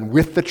be done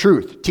with the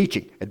truth,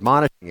 teaching,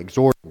 admonishing,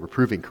 exhorting,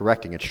 reproving,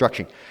 correcting,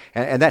 instructing.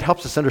 And that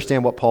helps us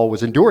understand what Paul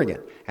was enduring in.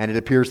 And it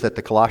appears that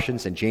the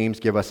Colossians and James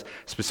give us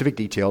specific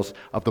details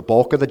of the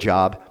bulk of the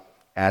job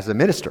as a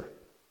minister,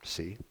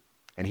 see?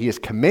 And he is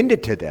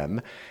commended to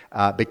them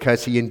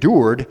because he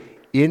endured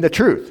in the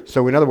truth.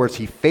 So in other words,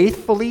 he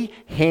faithfully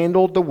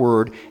handled the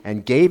Word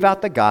and gave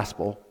out the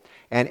gospel.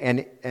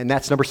 And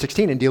that's number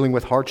 16 in dealing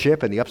with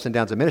hardship and the ups and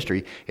downs of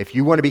ministry. If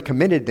you want to be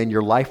commended, then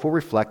your life will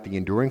reflect the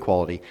enduring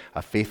quality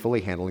of faithfully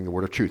handling the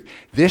word of truth.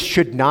 This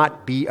should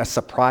not be a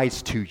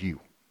surprise to you,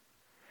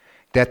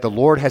 that the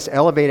Lord has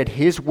elevated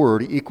his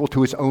word equal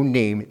to his own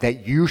name,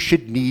 that you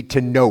should need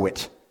to know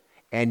it.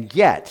 And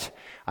yet,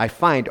 I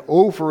find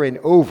over and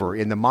over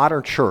in the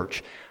modern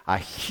church a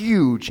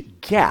huge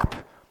gap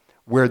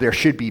where there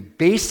should be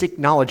basic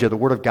knowledge of the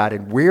Word of God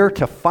and where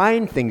to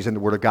find things in the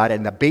Word of God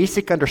and the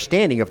basic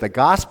understanding of the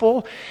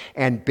gospel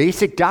and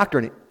basic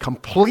doctrine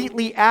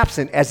completely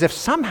absent, as if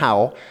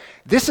somehow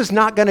this is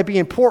not going to be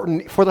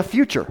important for the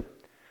future.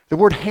 The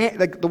Word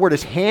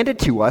is handed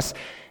to us,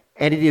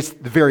 and it is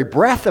the very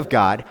breath of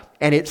God,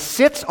 and it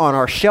sits on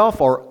our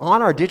shelf or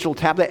on our digital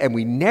tablet, and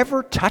we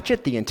never touch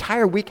it the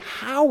entire week.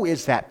 How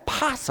is that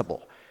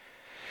possible?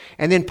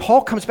 And then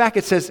Paul comes back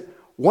and says,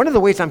 one of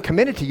the ways I'm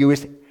committed to you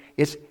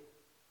is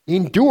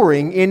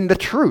enduring in the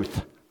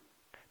truth,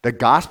 the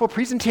gospel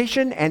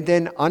presentation, and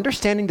then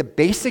understanding the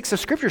basics of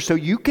Scripture so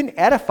you can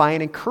edify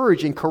and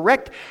encourage and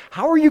correct.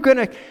 How are you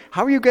going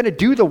to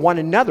do the one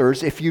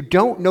another's if you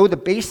don't know the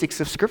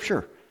basics of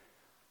Scripture?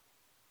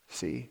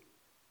 See,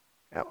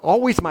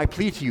 always my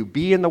plea to you: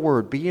 be in the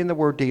Word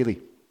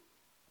daily.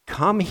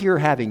 Come here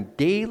having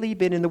daily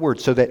been in the Word,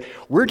 so that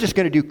we're just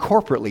going to do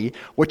corporately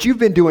what you've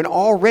been doing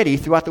already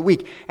throughout the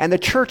week. And the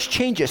church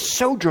changes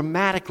so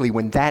dramatically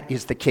when that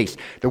is the case.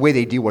 The way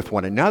they deal with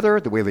one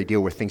another, the way they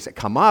deal with things that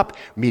come up,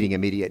 meeting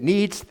immediate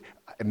needs,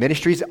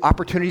 ministries,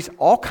 opportunities,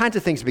 all kinds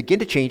of things begin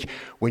to change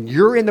when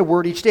you're in the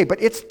Word each day.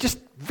 But it's just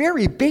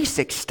very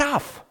basic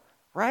stuff,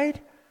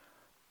 right?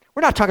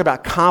 We're not talking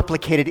about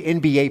complicated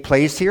NBA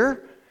plays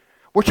here.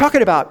 We're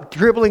talking about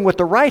dribbling with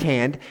the right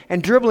hand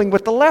and dribbling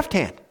with the left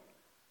hand.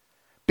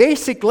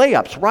 Basic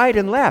layups, right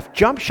and left,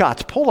 jump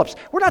shots, pull-ups.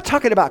 We're not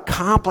talking about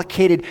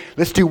complicated,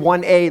 let's do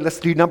 1A, let's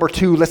do number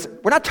 2.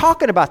 We're not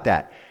talking about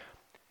that.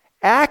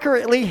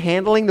 Accurately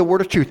handling the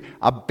word of truth,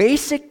 a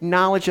basic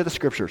knowledge of the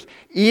Scriptures,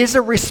 is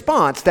a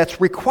response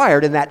that's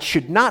required, and that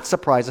should not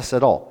surprise us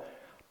at all.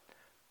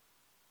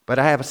 But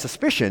I have a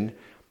suspicion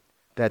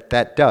that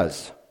that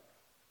does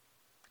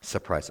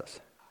surprise us.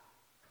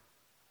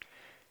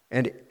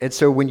 And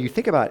so when you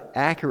think about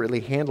accurately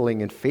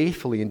handling and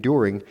faithfully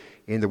enduring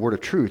in the word of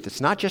truth,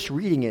 it's not just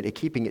reading it and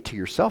keeping it to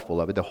yourself,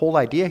 beloved. The whole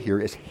idea here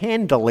is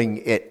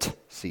handling it,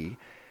 see?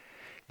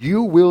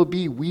 You will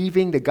be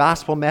weaving the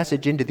gospel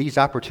message into these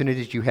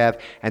opportunities you have,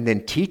 and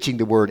then teaching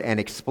the word and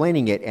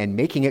explaining it and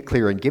making it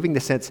clear and giving the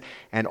sense.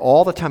 And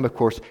all the time, of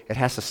course, it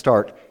has to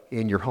start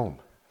in your home,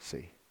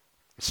 see?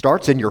 It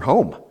starts in your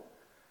home,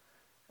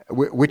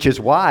 which is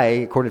why,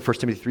 according to 1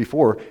 Timothy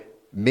 3:4,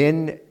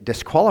 men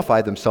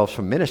disqualify themselves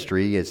from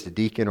ministry as a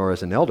deacon or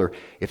as an elder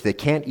if they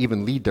can't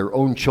even lead their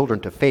own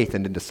children to faith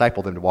and then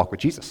disciple them to walk with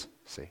Jesus,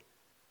 see?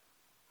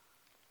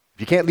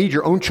 If you can't lead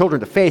your own children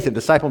to faith and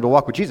disciple them to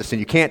walk with Jesus, then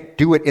you can't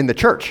do it in the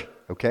church,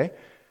 okay?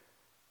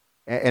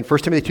 And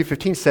 1 Timothy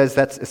 2:15 says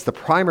it's the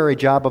primary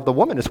job of the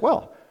woman as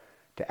well,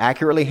 to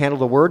accurately handle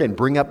the word and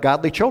bring up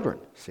godly children,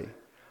 see?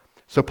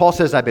 So Paul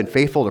says, I've been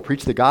faithful to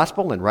preach the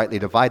gospel and rightly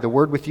divide the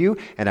word with you,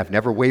 and I've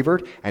never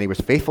wavered, and he was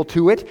faithful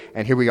to it.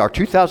 And here we are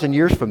 2,000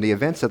 years from the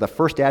events of the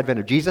first advent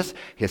of Jesus,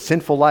 his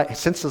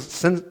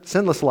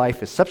sinless life,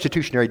 his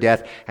substitutionary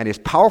death, and his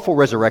powerful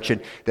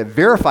resurrection that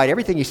verified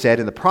everything he said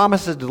and the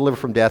promises to deliver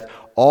from death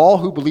all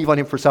who believe on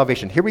him for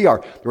salvation. Here we are.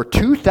 There were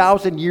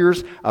 2,000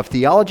 years of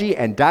theology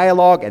and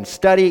dialogue and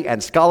study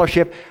and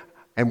scholarship.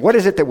 And what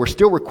is it that we're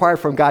still required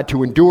from God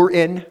to endure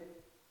in?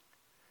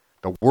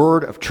 The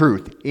word of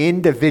truth,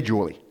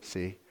 individually,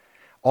 see?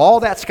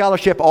 All that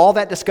scholarship, all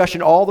that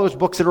discussion, all those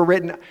books that are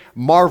written,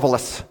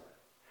 marvelous.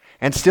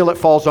 And still it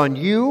falls on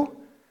you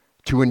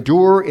to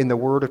endure in the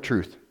word of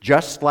truth,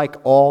 just like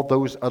all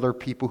those other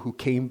people who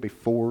came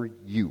before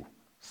you,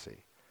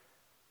 see?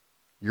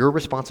 Your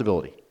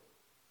responsibility.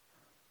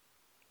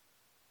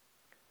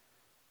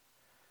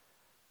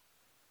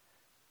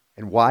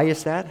 And why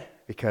is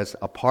that? Because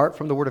apart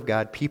from the word of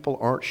God, people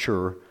aren't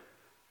sure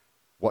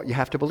what you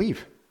have to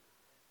believe.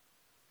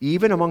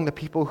 Even among the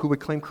people who would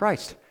claim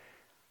Christ.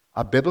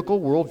 A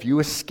biblical worldview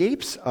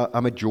escapes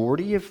a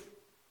majority of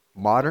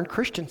modern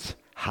Christians.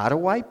 How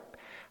do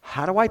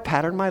I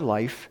pattern my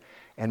life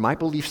and my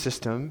belief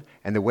system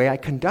and the way I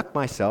conduct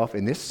myself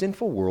in this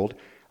sinful world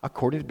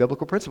according to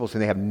biblical principles?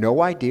 And they have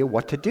no idea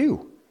what to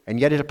do. And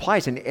yet it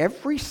applies in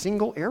every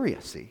single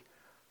area, see?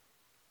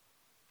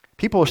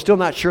 People are still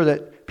not sure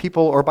that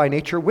people are by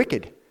nature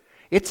wicked.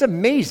 It's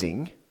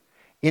amazing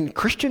in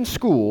Christian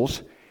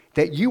schools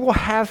that you will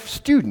have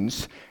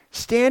students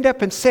stand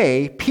up and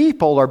say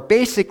people are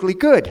basically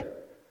good.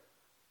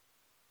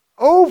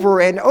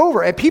 Over and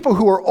over. And people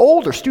who are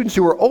older, students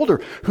who are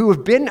older, who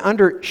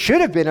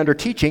should have been under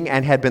teaching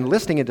and had been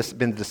listening and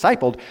been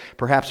discipled,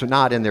 perhaps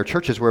not in their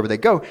churches wherever they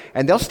go,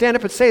 and they'll stand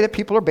up and say that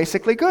people are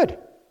basically good.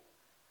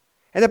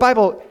 And the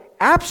Bible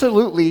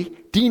absolutely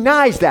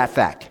denies that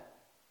fact.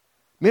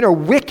 Men are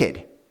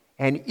wicked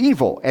and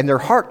evil, and their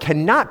heart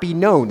cannot be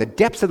known. The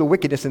depths of the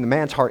wickedness in the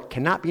man's heart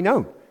cannot be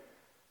known.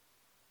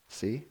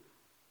 See?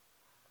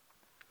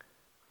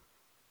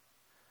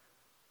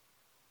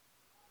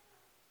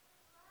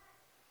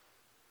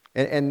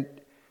 And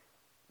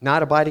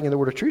not abiding in the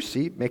word of truth,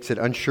 see, makes it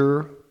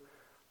unsure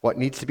what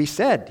needs to be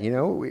said. You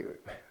know,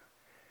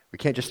 we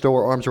can't just throw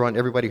our arms around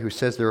everybody who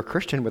says they're a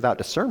Christian without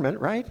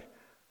discernment, right?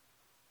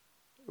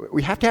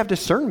 We have to have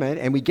discernment,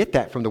 and we get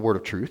that from the word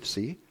of truth,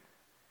 see?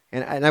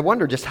 And I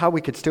wonder just how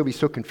we could still be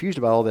so confused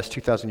about all this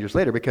 2,000 years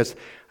later, because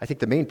I think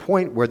the main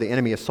point where the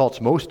enemy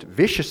assaults most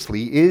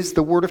viciously is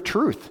the word of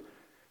truth,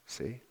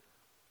 see?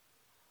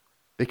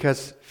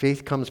 Because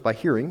faith comes by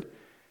hearing,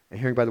 and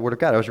hearing by the word of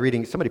God. I was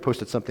reading, somebody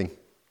posted something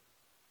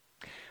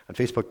on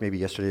Facebook maybe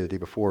yesterday or the day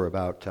before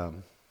about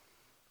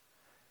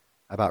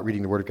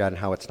reading the word of God and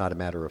how it's not a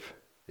matter of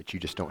that you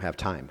just don't have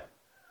time.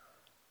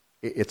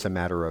 It's a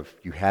matter of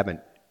you haven't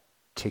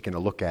taken a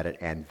look at it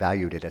and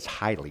valued it as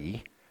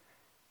highly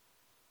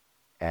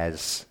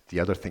as the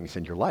other things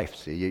in your life.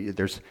 See,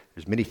 there's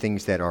many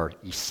things that are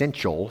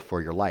essential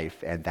for your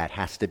life, and that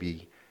has to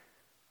be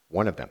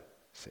one of them,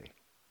 see,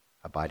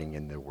 abiding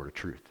in the word of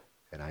truth.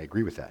 And I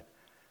agree with that.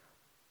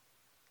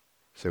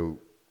 So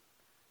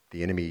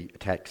the enemy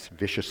attacks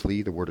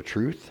viciously the word of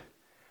truth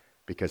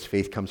because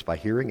faith comes by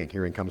hearing, and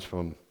hearing comes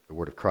from the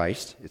word of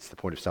Christ. It's the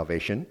point of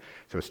salvation,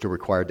 so it's still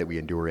required that we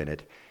endure in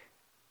it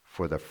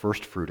for the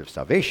first fruit of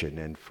salvation,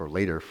 and for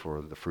later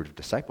for the fruit of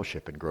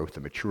discipleship and growth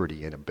and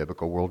maturity in a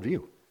biblical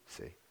worldview,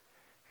 see?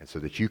 And so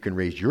that you can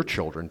raise your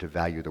children to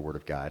value the word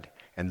of God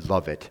and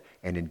love it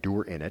and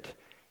endure in it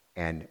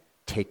and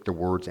take the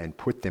words and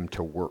put them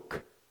to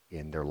work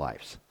in their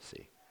lives,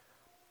 see?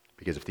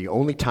 Because if the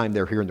only time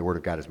they're hearing the word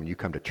of God is when you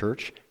come to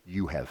church,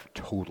 you have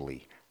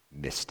totally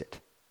missed it.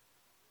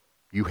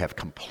 You have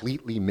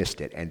completely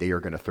missed it, and they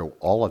are going to throw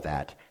all of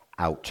that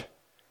out.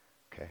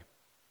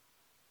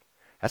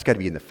 That's got to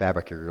be in the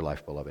fabric of your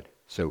life, beloved.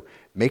 So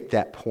make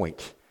that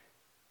point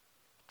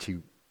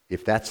to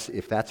If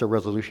that's a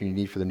resolution you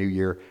need for the new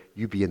year,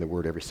 you be in the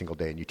Word every single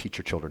day, and you teach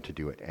your children to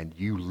do it, and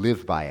you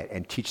live by it,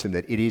 and teach them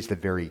that it is the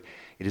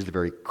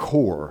very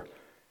core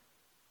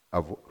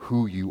of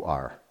who you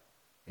are,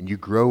 and you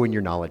grow in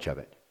your knowledge of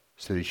it,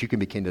 so that you can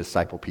begin to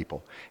disciple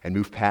people and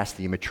move past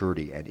the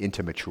immaturity and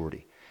into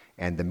maturity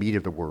and the meat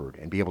of the Word,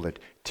 and be able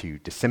to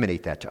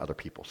disseminate that to other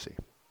people. See,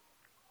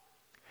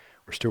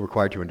 we're still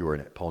required to endure in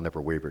it. Paul never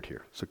wavered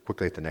here. So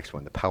quickly at the next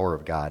one, the power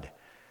of God.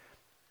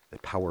 The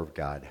power of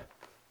God.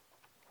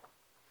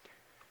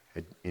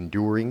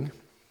 Enduring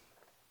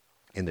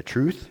in the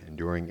truth,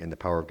 enduring in the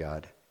power of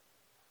God.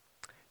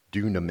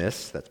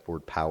 Dunamis, that's the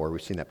word power.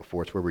 We've seen that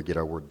before. It's where we get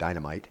our word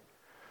dynamite.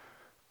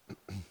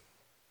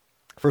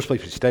 First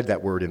place we studied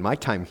that word in my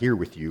time here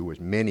with you was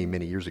many,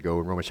 many years ago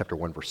in Romans chapter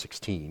 1, verse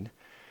 16,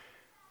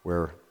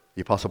 where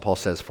the Apostle Paul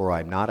says, "For I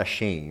am not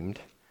ashamed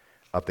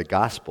of the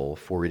gospel,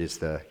 for it is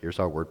here's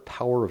our word,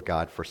 power of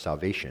God for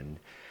salvation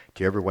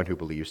to everyone who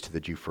believes, to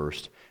the Jew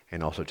first,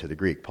 and also to the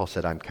Greek." Paul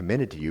said, "I'm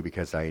commended to you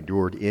because I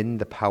endured in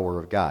the power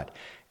of God."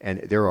 And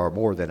there are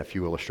more than a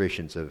few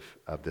illustrations of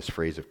this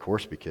phrase, of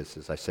course, because,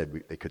 as I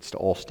said, they could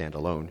all stand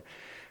alone.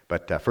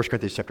 But 1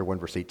 Corinthians chapter 1,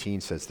 verse 18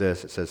 says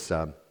this. It says,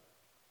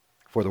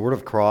 "For the word of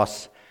the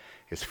cross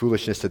is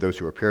foolishness to those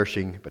who are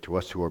perishing, but to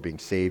us who are being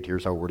saved,"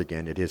 here's our word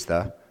again, it is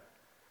the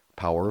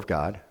power of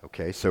God.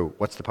 Okay, so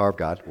what's the power of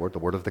God? The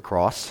word of the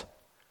cross.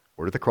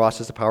 Word of the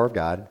cross is the power of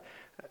God.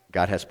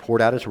 God has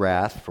poured out his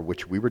wrath, for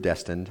which we were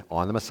destined,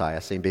 on the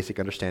Messiah. Same basic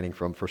understanding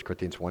from 1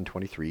 Corinthians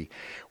 1:23.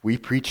 We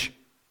preach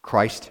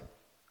Christ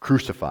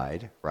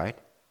crucified, right?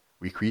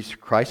 We preach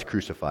Christ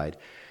crucified.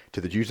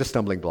 To the Jews a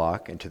stumbling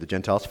block, and to the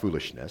Gentiles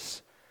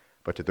foolishness.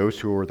 But to those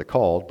who are the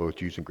called, both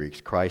Jews and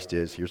Greeks, Christ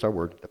is, here's our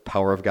word, the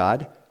power of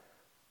God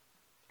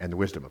and the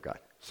wisdom of God.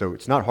 So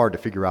it's not hard to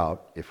figure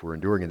out, if we're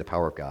enduring in the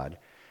power of God,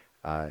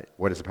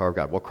 what is the power of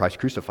God? Well, Christ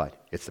crucified.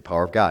 It's the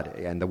power of God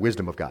and the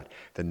wisdom of God.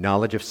 The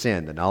knowledge of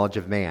sin, the knowledge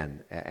of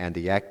man, and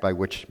the act by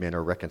which men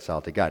are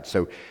reconciled to God.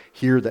 So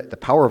here the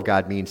power of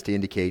God seems to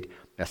indicate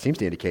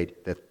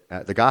that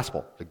the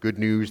gospel, the good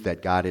news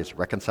that God is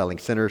reconciling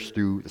sinners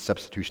through the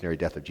substitutionary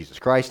death of Jesus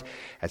Christ,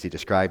 as he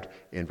described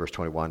in verse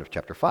 21 of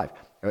chapter 5.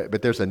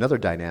 But there's another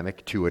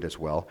dynamic to it as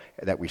well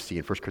that we see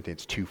in 1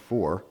 Corinthians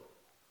 2:4.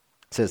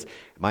 It says,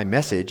 "My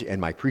message and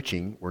my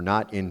preaching were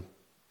not in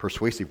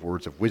persuasive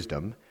words of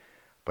wisdom,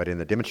 but in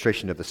the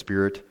demonstration of the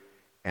Spirit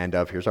and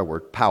of," here's our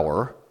word,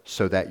 "power,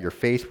 so that your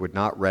faith would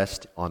not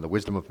rest on the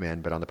wisdom of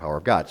men, but on the power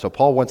of God." So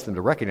Paul wants them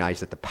to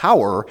recognize that the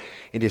power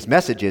in his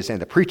messages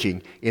and the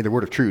preaching in the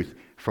word of truth,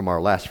 from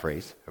our last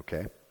phrase,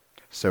 okay?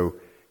 So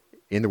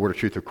in the word of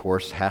truth, of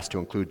course, has to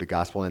include the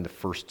gospel, and the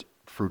first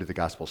fruit of the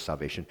gospel is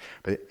salvation.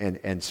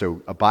 And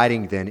so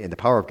abiding then in the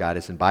power of God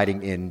is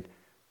abiding in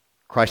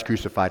Christ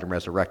crucified and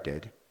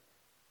resurrected.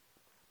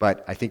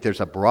 But I think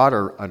there's a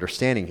broader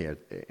understanding here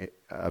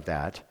of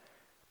that.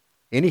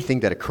 Anything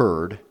that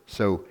occurred,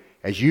 so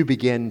as you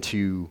begin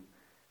to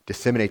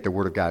disseminate the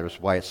word of God, which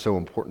is why it's so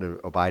important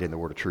to abide in the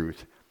word of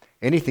truth,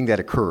 anything that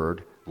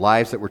occurred,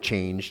 lives that were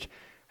changed,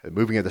 the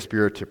moving of the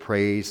Spirit to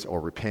praise or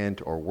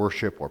repent or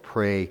worship or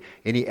pray,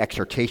 any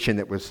exhortation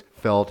that was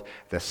felt,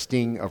 the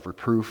sting of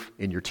reproof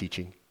in your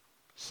teaching.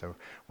 So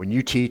when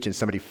you teach and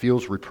somebody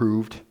feels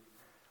reproved,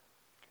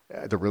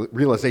 the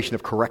realization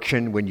of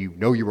correction when you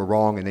know you were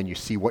wrong and then you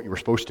see what you were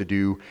supposed to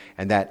do,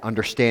 and that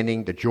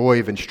understanding, the joy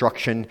of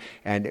instruction,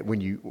 and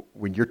when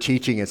you're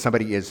teaching and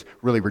somebody is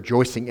really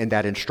rejoicing in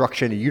that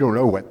instruction and you don't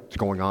know what's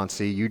going on,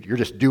 you're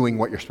just doing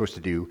what you're supposed to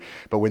do.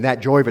 But when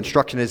that joy of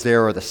instruction is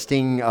there, or the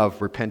sting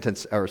of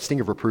repentance or sting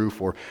of reproof,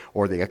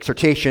 or the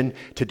exhortation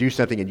to do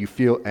something, and you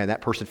feel, and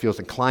that person feels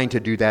inclined to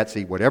do that,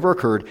 whatever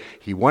occurred,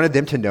 he wanted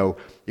them to know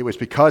it was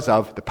because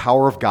of the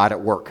power of God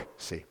at work.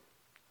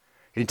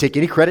 He didn't take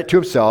any credit to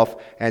himself,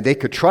 and they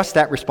could trust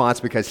that response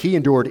because he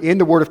endured in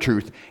the word of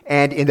truth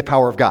and in the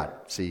power of God.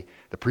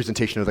 The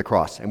presentation of the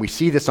cross. And we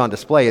see this on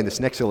display in this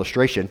next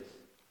illustration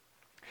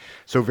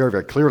so very,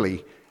 very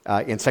clearly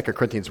in 2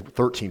 Corinthians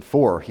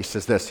 13:4. He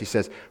says this, he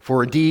says,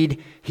 "For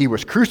indeed he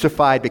was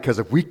crucified because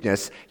of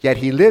weakness, yet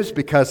he lives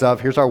because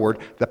of," here's our word,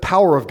 "the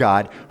power of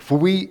God. For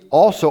we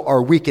also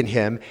are weak in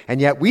him,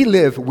 and yet we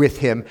live with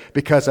him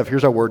because of,"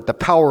 here's our word, "the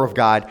power of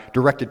God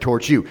directed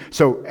towards you."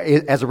 So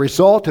as a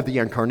result of the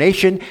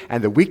incarnation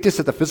and the weakness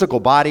of the physical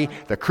body,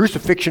 the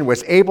crucifixion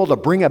was able to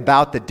bring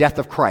about the death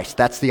of Christ.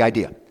 That's the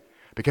idea.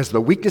 Because of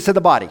the weakness of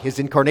the body, his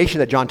incarnation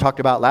that John talked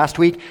about last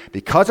week,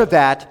 because of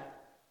that,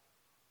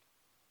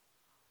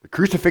 the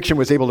crucifixion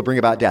was able to bring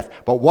about death.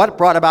 But what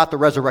brought about the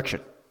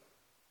resurrection?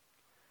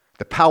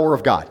 The power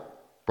of God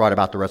brought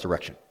about the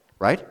resurrection,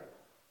 right?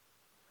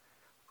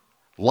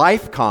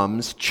 Life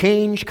comes,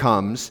 change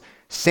comes,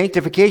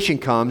 sanctification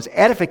comes,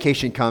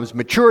 edification comes,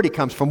 maturity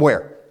comes from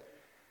where?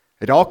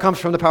 It all comes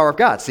from the power of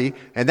God,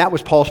 And that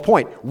was Paul's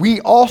point.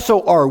 We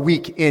also are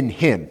weak in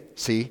him,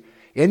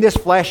 In this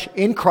flesh,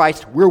 in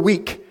Christ, we're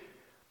weak.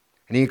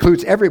 And he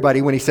includes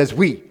everybody when he says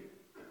we.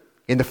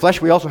 In the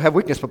flesh, we also have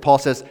weakness, but Paul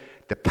says,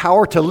 the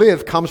power to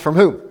live comes from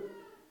whom?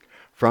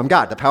 from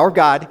God. The power of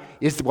God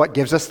is what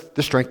gives us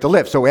the strength to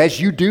live. So as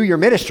you do your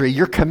ministry,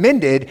 you're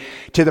commended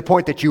to the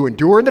point that you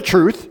endure in the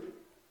truth,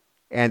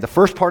 and the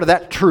first part of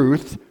that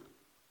truth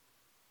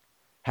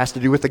has to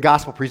do with the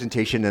gospel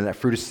presentation, and that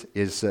fruit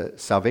is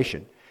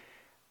salvation.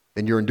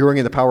 Then you're enduring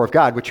in the power of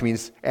God, which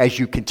means as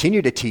you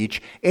continue to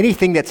teach,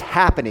 anything that's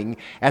happening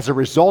as a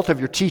result of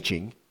your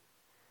teaching,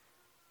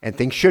 and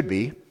things should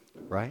be,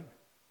 right?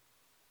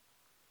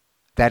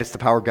 That is the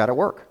power of God at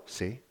work,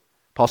 see?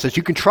 Paul says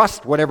you can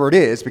trust whatever it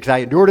is because I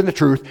endured in the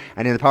truth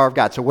and in the power of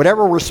God. So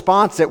whatever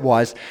response it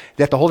was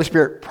that the Holy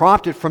Spirit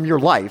prompted from your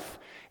life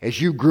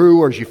as you grew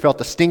or as you felt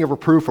the sting of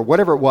reproof or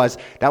whatever it was,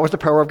 that was the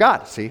power of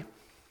God, see?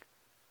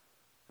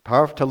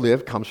 Power to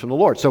live comes from the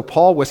Lord. So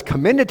Paul was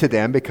commended to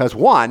them because,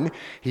 one,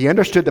 he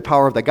understood the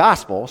power of the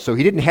gospel, so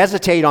he didn't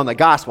hesitate on the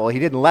gospel. He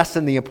didn't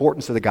lessen the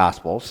importance of the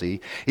gospel,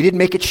 see? He didn't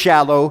make it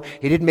shallow.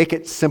 He didn't make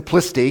it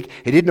simplistic.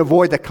 He didn't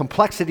avoid the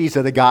complexities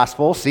of the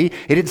gospel, see?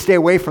 He didn't stay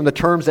away from the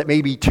terms that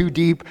may be too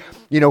deep,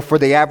 for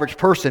the average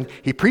person.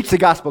 He preached the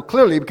gospel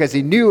clearly because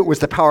he knew it was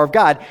the power of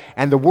God,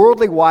 and the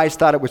worldly wise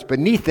thought it was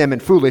beneath them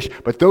and foolish,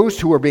 but those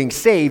who were being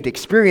saved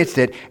experienced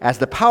it as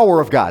the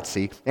power of God,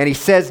 see? And he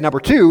says, number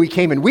two, he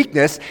came in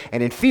weakness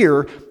and in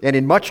fear and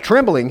in much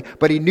trembling,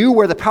 but he knew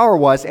where the power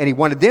was, and he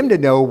wanted them to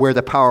know where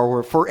the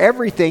power for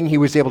everything he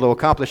was able to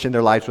accomplish in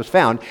their lives was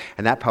found,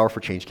 and that power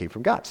for change came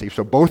from God, see?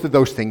 So both of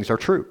those things are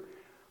true.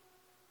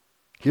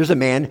 Here's a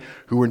man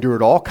who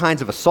endured all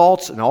kinds of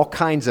assaults and all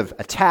kinds of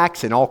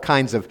attacks and all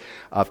kinds of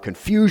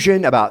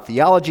confusion about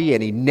theology,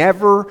 and he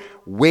never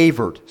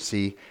wavered,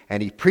 see?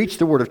 And he preached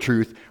the word of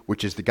truth,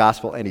 which is the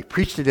gospel, and he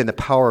preached it in the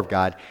power of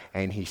God,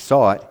 and he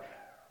saw it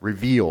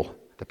reveal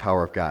the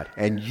power of God.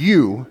 And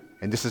you,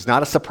 and this is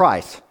not a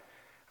surprise,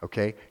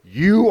 okay?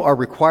 You are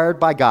required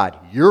by God.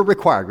 You're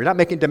required. We're not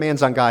making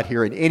demands on God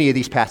here in any of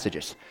these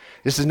passages.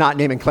 This is not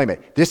name and claim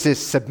it. This is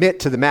submit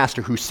to the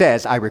master who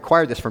says, I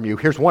require this from you.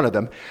 Here's one of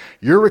them.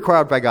 You're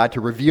required by God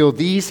to reveal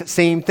these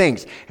same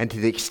things. And to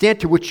the extent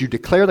to which you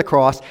declare the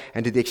cross,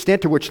 and to the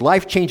extent to which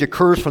life change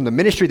occurs from the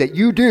ministry that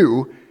you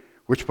do,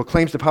 which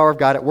proclaims the power of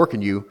God at work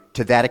in you,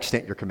 to that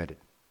extent you're committed.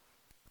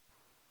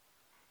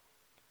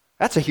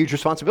 That's a huge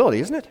responsibility,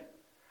 isn't it?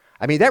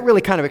 I mean, that really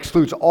kind of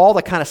excludes all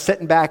the kind of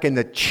sitting back in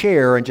the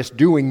chair and just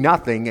doing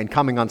nothing and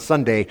coming on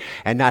Sunday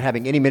and not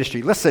having any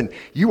ministry. Listen,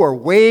 you are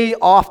way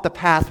off the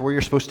path where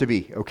you're supposed to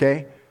be,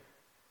 okay?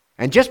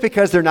 And just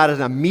because there's not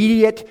an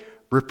immediate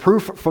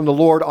reproof from the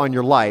Lord on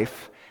your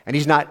life, and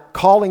he's not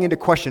calling into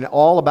question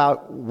all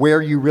about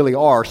where you really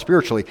are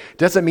spiritually,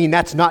 doesn't mean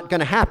that's not going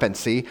to happen,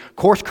 see?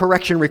 Course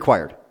correction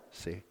required,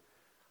 see?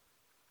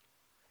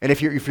 And if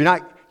you're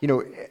not,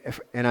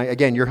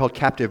 again, you're held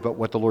captive by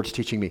what the Lord's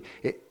teaching me.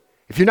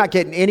 If you're not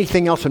getting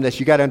anything else from this,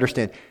 you got to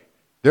understand,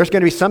 there's going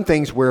to be some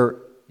things where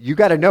you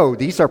got to know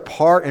these are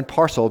part and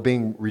parcel of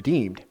being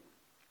redeemed.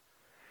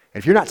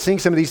 And if you're not seeing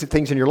some of these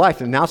things in your life,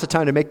 then now's the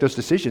time to make those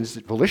decisions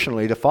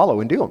volitionally to follow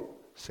and do them.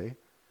 See?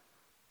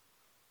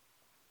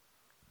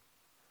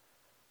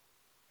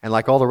 And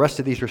like all the rest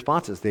of these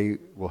responses, they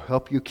will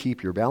help you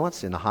keep your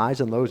balance in the highs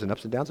and lows and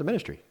ups and downs of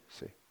ministry.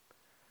 See?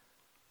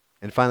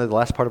 And finally, the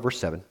last part of verse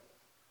 7.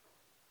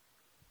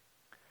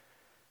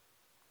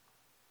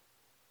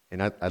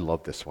 And I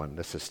love this one.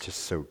 This is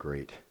just so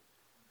great.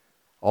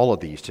 All of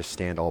these just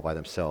stand all by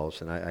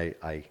themselves. And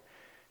I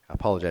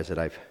apologize that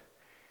I've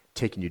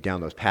taken you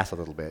down those paths a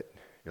little bit.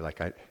 You're like,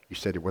 you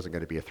said it wasn't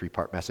going to be a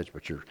 3-part message,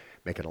 but you're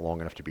making it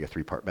long enough to be a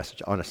 3-part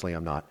message. Honestly,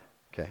 I'm not.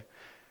 Okay?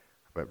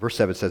 But verse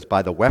 7 says,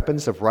 by the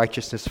weapons of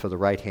righteousness for the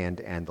right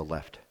hand and the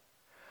left.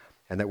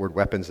 And that word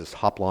weapons is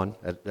hoplon.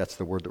 That's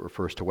the word that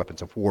refers to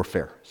weapons of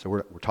warfare. So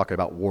we're talking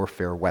about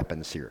warfare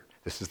weapons here.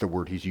 This is the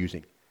word he's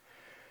using.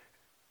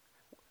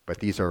 But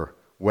these are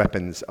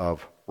weapons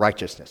of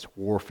righteousness,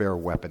 warfare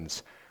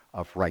weapons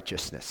of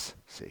righteousness,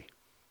 see?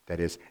 That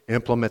is,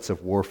 implements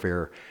of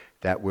warfare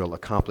that will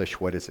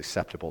accomplish what is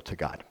acceptable to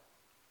God.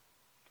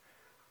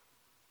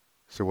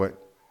 So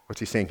what's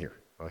he saying here?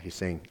 Well, he's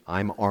saying,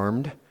 I'm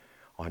armed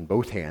on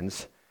both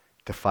hands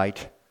to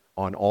fight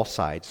on all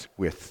sides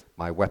with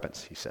my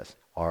weapons, he says.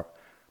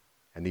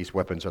 And these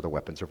weapons are the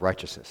weapons of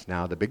righteousness.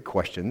 Now, the big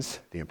questions,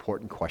 the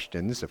important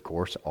questions, of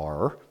course,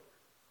 are,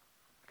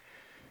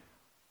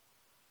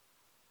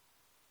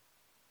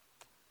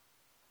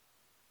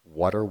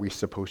 what are we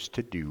supposed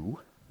to do,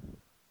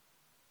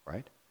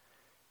 right?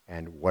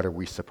 And what are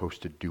we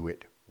supposed to do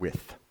it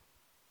with?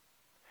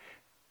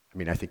 I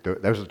mean, I think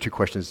those are the two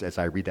questions as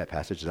I read that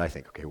passage that I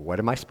think, okay, what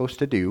am I supposed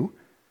to do?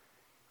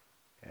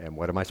 And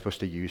what am I supposed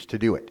to use to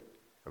do it?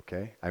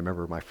 Okay? I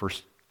remember my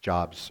first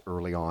jobs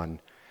early on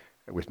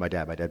with my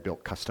dad. My dad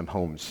built custom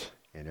homes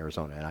in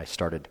Arizona, and I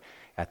started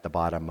at the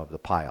bottom of the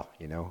pile,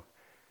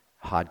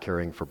 hod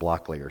carrying for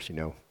block layers,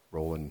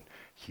 rolling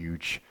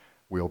huge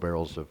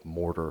wheelbarrows of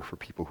mortar for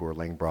people who are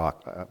laying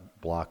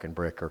block and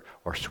brick,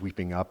 or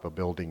sweeping up a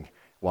building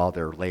while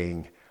they're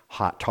laying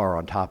hot tar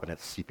on top and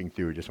it's seeping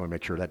through. You just want to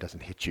make sure that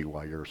doesn't hit you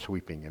while you're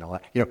sweeping and all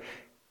that.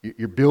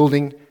 You're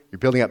building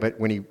up. But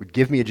when he would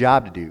give me a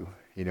job to do,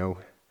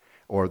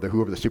 or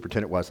whoever the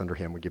superintendent was under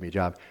him would give me a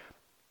job,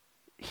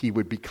 he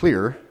would be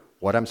clear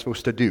what I'm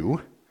supposed to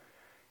do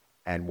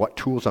and what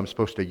tools I'm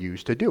supposed to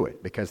use to do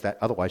it. Because that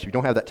otherwise, if you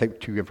don't have that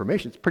type of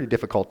information, it's pretty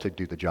difficult to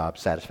do the job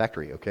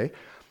satisfactorily, okay?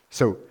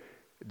 So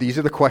these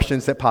are the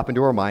questions that pop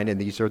into our mind, and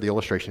these are the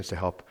illustrations to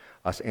help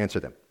us answer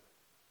them.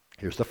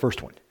 Here's the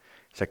first one.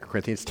 2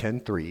 Corinthians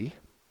 10:3.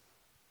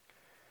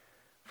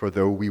 For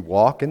though we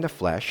walk in the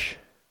flesh,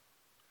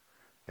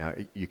 now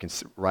you can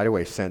right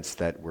away sense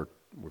that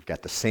we've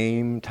got the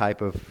same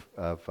type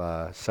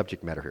of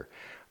subject matter here.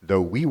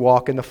 Though we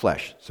walk in the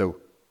flesh, so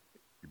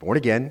you're born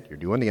again, you're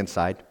new on the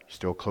inside, you're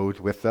still clothed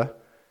with the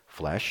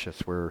flesh.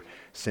 That's where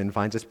sin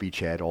finds its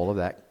beachhead, all of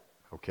that,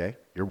 okay?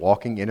 You're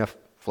walking in a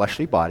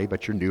fleshly body,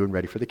 but you're new and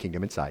ready for the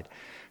kingdom inside.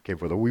 Okay,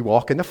 for though we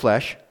walk in the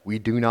flesh, we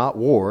do not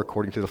war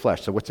according to the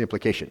flesh. So what's the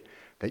implication?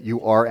 That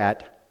you are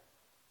at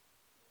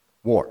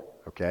war,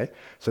 okay?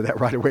 So that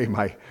right away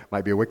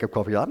might be a wake-up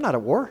call for you. I'm not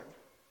at war,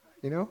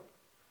 you know?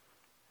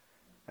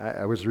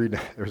 I was reading,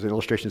 there was an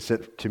illustration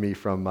sent to me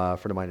from a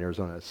friend of mine in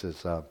Arizona. It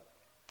says,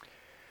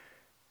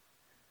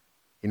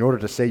 in order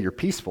to say you're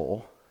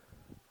peaceful,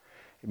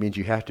 it means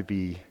you have to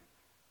be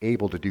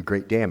able to do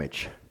great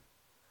damage.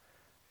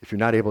 If you're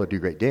not able to do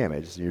great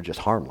damage, then you're just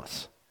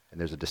harmless. And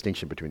there's a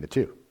distinction between the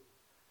two.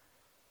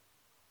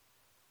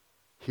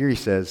 Here he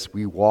says,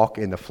 we walk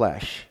in the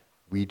flesh.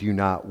 We do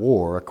not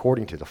war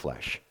according to the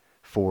flesh.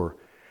 For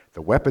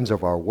the weapons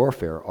of our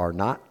warfare are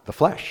not the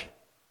flesh,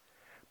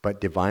 but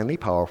divinely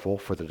powerful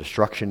for the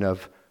destruction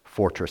of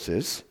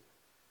fortresses.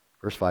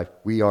 Verse 5,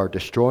 we are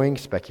destroying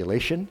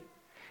speculation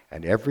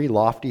and every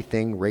lofty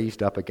thing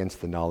raised up against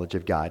the knowledge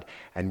of God,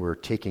 and we're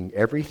taking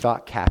every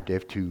thought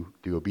captive to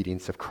the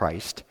obedience of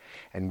Christ,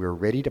 and we're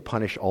ready to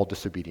punish all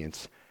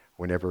disobedience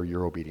whenever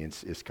your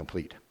obedience is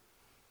complete.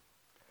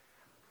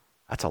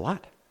 That's a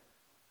lot.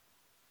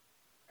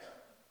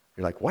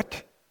 You're like,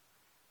 what?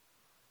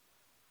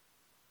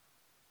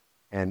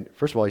 And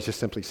first of all, he's just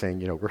simply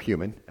saying, we're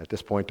human. At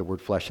this point, the word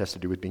flesh has to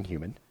do with being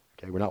human.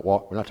 Okay, we're not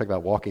talking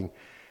about walking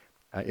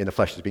in the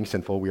flesh as being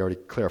sinful. We already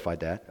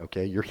clarified that.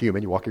 Okay, you're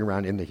human. You're walking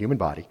around in the human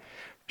body.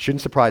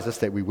 Shouldn't surprise us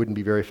that we wouldn't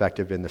be very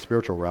effective in the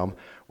spiritual realm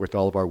with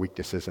all of our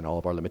weaknesses and all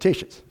of our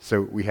limitations.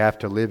 So we have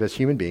to live as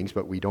human beings,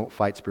 but we don't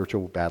fight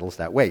spiritual battles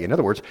that way. In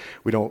other words,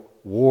 we don't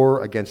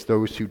war against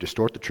those who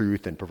distort the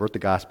truth and pervert the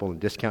gospel and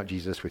discount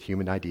Jesus with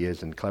human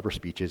ideas and clever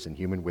speeches and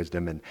human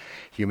wisdom and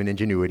human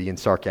ingenuity and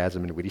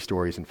sarcasm and witty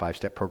stories and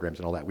 5-step programs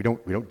and all that. We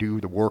don't do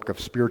the work of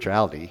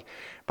spirituality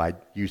by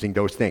using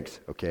those things,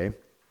 okay?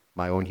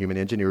 My own human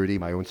ingenuity,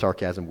 my own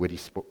sarcasm, witty,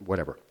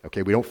 whatever.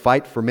 Okay, we don't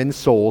fight for men's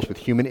souls with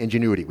human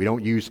ingenuity. We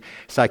don't use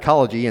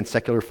psychology and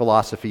secular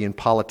philosophy and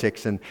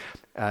politics and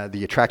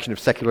the attraction of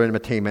secular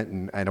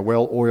entertainment and a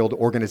well-oiled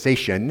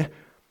organization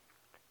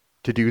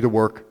to do the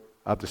work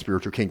of the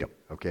spiritual kingdom.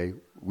 Okay,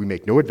 we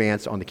make no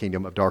advance on the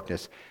kingdom of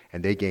darkness,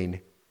 and they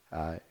gain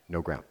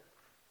no ground.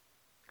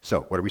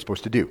 So, what are we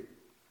supposed to do?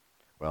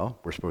 Well,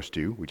 we're supposed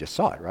to, we just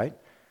saw it, right?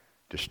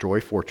 Destroy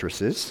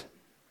fortresses,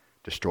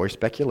 destroy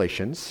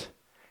speculations,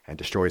 and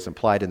destroy is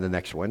implied in the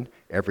next one.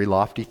 Every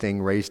lofty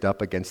thing raised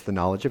up against the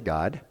knowledge of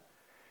God,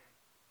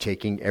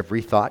 taking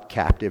every thought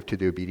captive to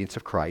the obedience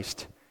of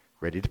Christ,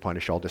 ready to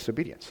punish all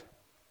disobedience.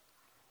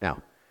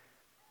 Now,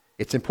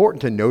 it's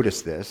important to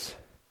notice this.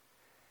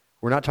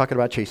 We're not talking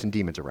about chasing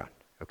demons around.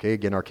 Okay,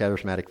 again, our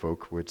charismatic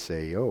folk would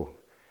say, the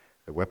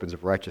weapons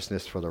of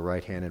righteousness for the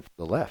right hand and for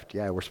the left.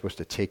 Yeah, we're supposed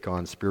to take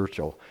on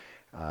spiritual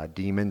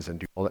demons and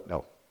do all that.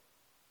 No.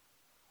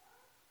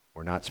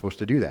 We're not supposed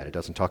to do that. It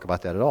doesn't talk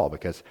about that at all,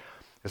 because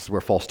this is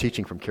where false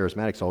teaching from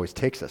charismatics always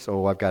takes us.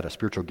 I've got a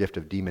spiritual gift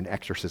of demon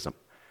exorcism.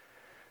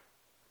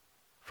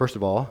 First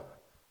of all,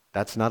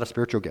 that's not a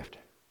spiritual gift,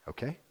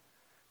 okay?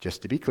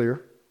 Just to be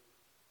clear.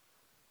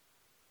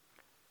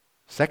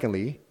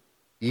 Secondly,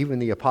 even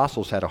the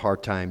apostles had a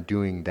hard time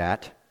doing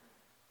that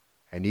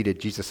and needed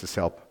Jesus'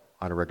 help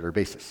on a regular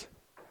basis,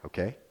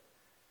 okay?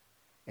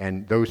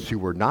 And those who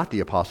were not the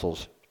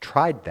apostles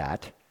tried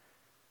that,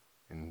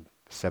 and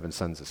the 7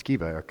 sons of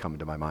Sceva are coming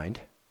to my mind,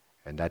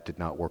 and that did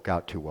not work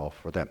out too well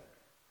for them.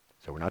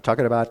 So we're not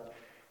talking about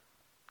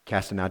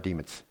casting out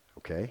demons,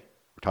 okay?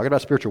 We're talking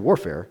about spiritual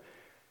warfare.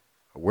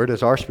 Where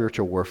does our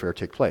spiritual warfare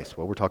take place?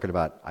 Well, we're talking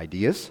about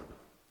ideas.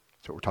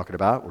 That's what we're talking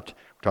about. We're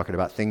talking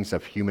about things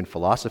of human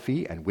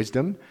philosophy and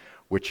wisdom,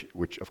 which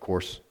of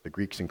course, the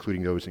Greeks,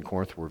 including those in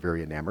Corinth, were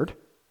very enamored.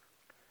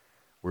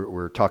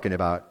 We're talking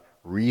about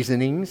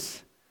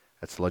reasonings.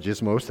 That's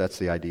logismos, that's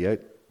the idea.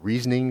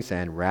 Reasonings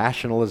and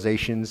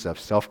rationalizations of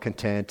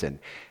self-content, and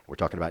we're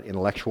talking about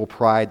intellectual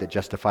pride that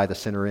justify the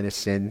sinner in his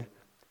sin.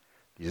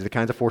 These are the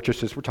kinds of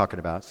fortresses we're talking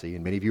about. See,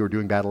 and many of you are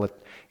doing battle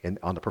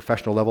on the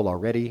professional level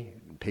already,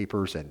 in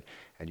papers, and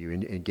you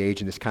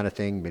engage in this kind of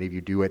thing. Many of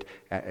you do it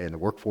in the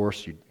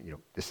workforce.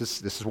 This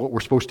is what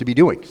we're supposed to be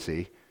doing.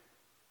 See,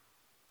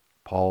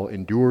 Paul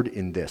endured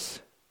in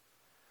this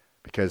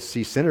because,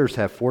 see, sinners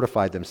have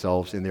fortified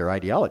themselves in their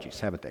ideologies,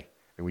 haven't they?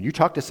 And when you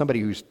talk to somebody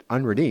who's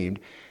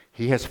unredeemed,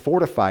 he has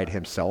fortified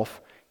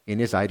himself in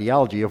his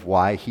ideology of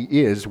why he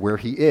is where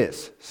he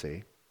is,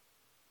 see?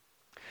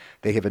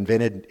 They have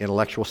invented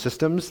intellectual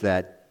systems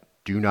that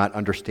do not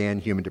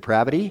understand human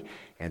depravity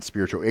and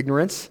spiritual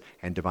ignorance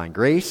and divine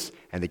grace,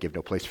 and they give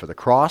no place for the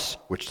cross,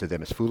 which to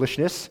them is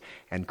foolishness.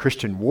 And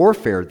Christian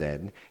warfare,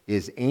 then,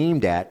 is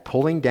aimed at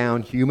pulling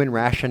down human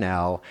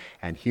rationale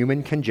and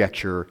human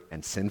conjecture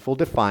and sinful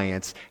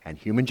defiance and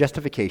human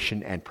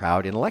justification and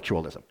proud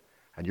intellectualism.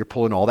 And you're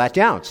pulling all that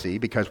down, see?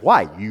 Because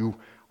why? You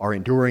are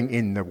enduring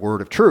in the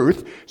word of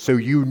truth, so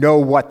you know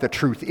what the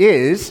truth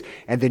is,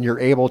 and then you're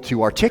able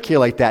to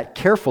articulate that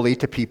carefully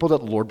to people that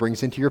the Lord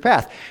brings into your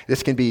path.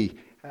 This can be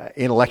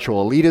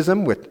intellectual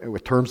elitism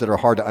with terms that are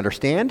hard to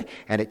understand,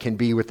 and it can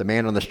be with the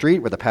man on the street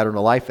with a pattern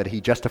of life that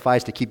he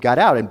justifies to keep God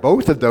out. And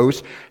both of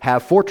those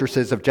have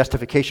fortresses of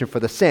justification for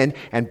the sin,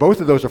 and both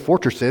of those are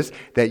fortresses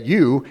that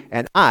you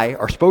and I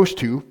are supposed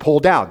to pull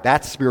down.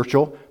 That's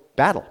spiritual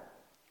battle.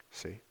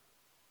 See?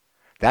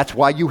 That's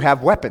why you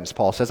have weapons.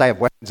 Paul says, I have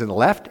weapons in the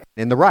left and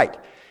in the right.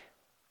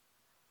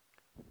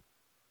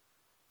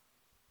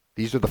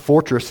 These are the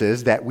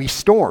fortresses that we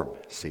storm,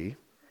 see?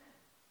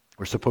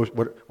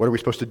 What are we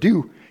supposed to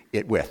do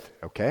it with?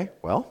 Okay,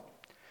 well,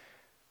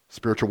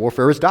 spiritual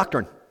warfare is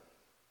doctrine.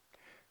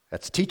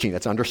 That's teaching.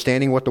 That's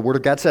understanding what the Word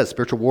of God says.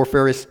 Spiritual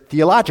warfare is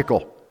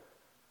theological.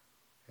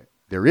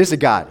 There is a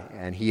God,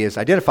 and He has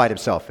identified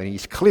Himself, and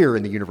He's clear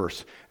in the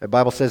universe. The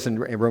Bible says in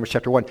Romans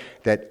chapter 1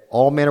 that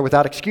all men are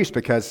without excuse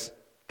because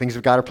things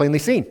of God are plainly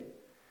seen.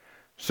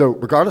 So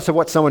regardless of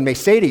what someone may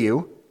say to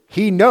you,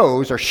 he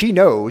knows or she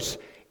knows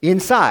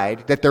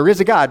inside that there is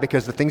a God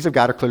because the things of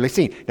God are clearly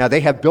seen. Now they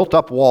have built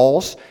up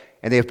walls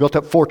and they have built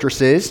up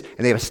fortresses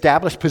and they have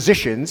established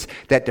positions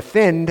that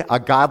defend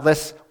a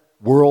godless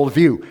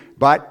worldview.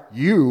 But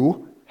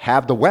you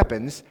have the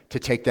weapons to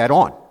take that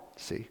on,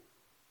 see?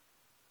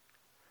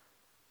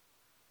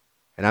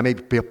 And I may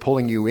be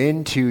pulling you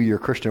into your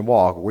Christian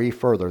walk way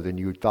further than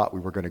you thought we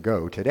were going to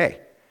go today.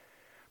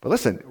 But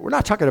listen, we're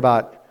not talking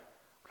about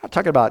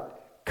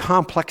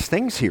complex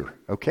things here,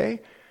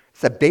 okay?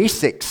 It's the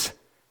basics.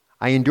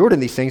 I endured in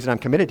these things and I'm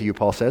committed to you,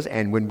 Paul says,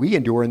 and when we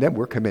endure in them,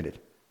 we're committed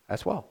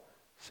as well.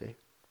 See?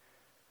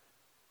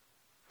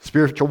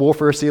 Spiritual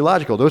warfare is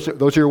theological. Those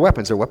are your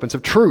weapons. They're weapons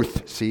of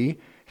truth, see? It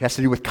has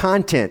to do with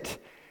content.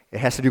 It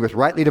has to do with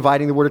rightly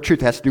dividing the word of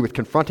truth. It has to do with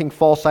confronting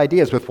false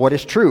ideas with what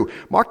is true.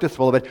 Mark this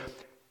a little bit.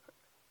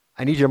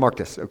 I need you to mark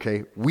this,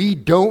 okay? We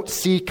don't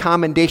see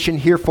commendation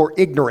here for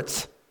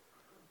ignorance.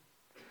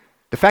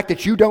 The fact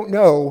that you don't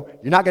know,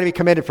 you're not going to be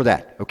commended for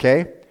that,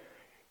 okay?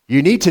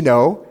 You need to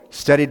know,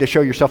 study to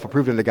show yourself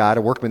approved unto God,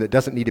 a workman that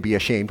doesn't need to be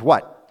ashamed.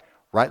 What?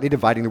 Rightly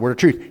dividing the word of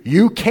truth.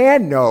 You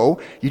can know,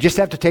 you just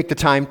have to take the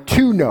time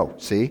to know,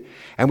 see?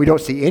 And we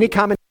don't see any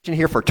commendation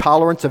here for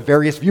tolerance of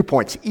various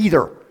viewpoints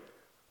either.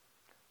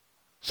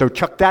 So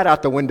chuck that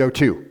out the window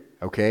too,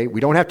 okay? We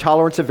don't have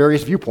tolerance of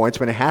various viewpoints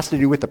when it has to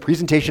do with the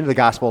presentation of the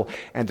gospel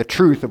and the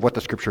truth of what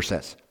the scripture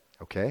says,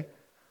 okay?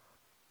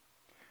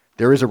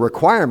 There is a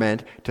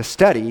requirement to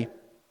study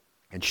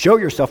and show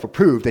yourself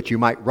approved that you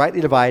might rightly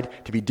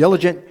divide, to be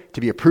diligent,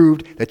 to be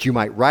approved, that you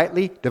might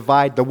rightly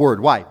divide the word.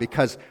 Why?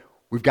 Because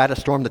we've got to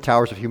storm the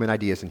towers of human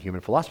ideas and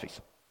human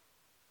philosophies.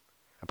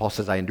 And Paul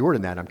says, I endured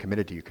in that, and I'm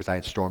committed to you because I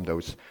had stormed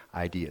those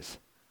ideas.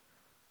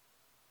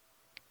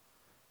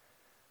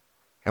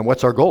 And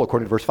what's our goal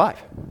according to verse 5?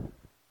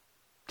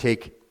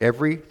 Take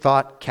every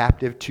thought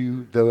captive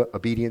to the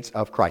obedience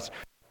of Christ.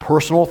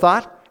 Personal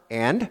thought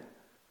and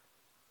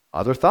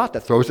other thought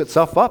that throws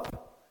itself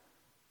up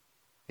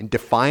in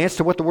defiance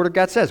to what the Word of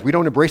God says. We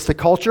don't embrace the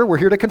culture. We're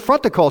here to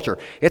confront the culture.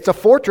 It's a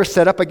fortress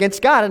set up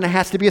against God, and it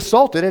has to be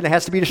assaulted, and it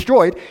has to be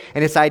destroyed,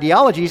 and its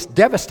ideologies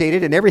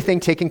devastated, and everything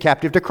taken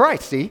captive to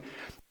Christ. See?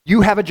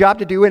 You have a job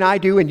to do, and I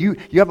do, and you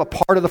have a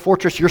part of the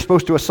fortress you're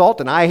supposed to assault,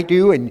 and I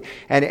do,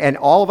 and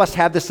all of us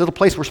have this little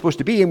place we're supposed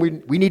to be, and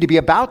we need to be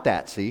about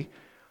that, see?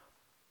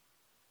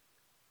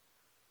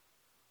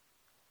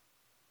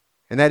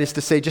 And that is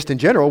to say, just in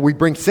general, we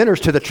bring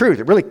sinners to the truth.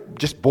 It really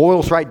just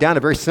boils right down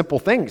to very simple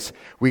things.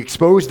 We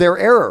expose their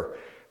error.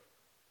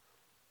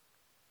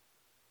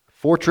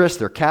 Fortress,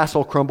 their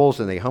castle crumbles,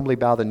 and they humbly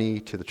bow the knee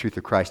to the truth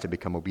of Christ and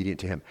become obedient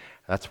to Him.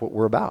 That's what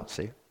we're about,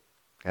 see?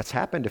 That's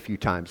happened a few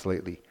times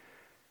lately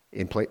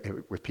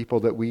with people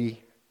that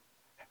we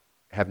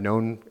have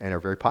known and are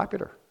very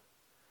popular.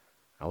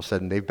 All of a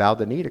sudden, they've bowed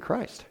the knee to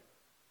Christ.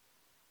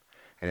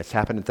 And it's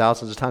happened in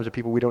thousands of times with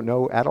people we don't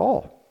know at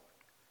all,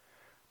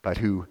 but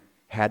who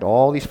had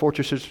all these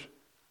fortresses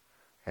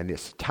and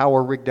this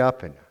tower rigged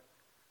up and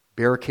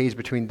barricades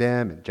between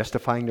them and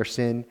justifying their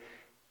sin.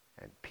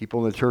 And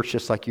people in the church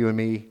just like you and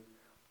me,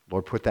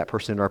 Lord put that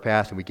person in our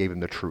path and we gave him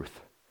the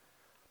truth.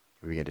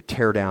 We began to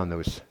tear down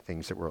those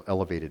things that were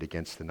elevated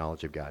against the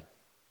knowledge of God.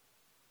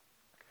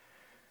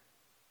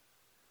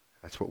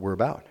 That's what we're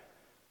about.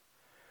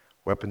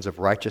 Weapons of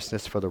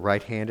righteousness for the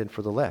right hand and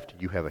for the left.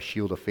 You have a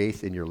shield of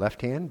faith in your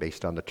left hand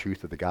based on the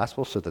truth of the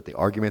gospel so that the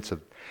arguments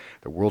of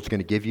the world's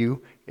going to give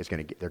you,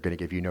 they're going to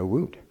give you no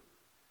wound.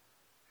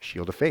 A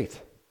shield of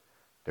faith.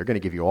 They're going to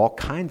give you all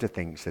kinds of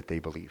things that they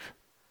believe.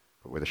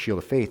 But with a shield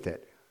of faith,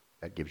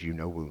 that gives you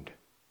no wound.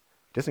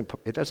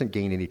 It doesn't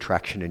gain any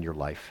traction in your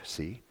life,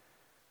 see,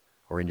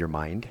 or in your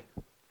mind.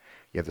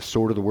 You have the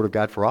sword of the Word of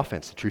God for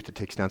offense, the truth that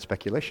takes down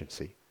speculation,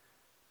 see?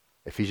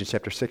 Ephesians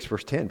chapter 6,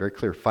 verse 10, very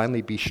clear.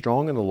 Finally, be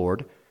strong in the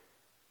Lord,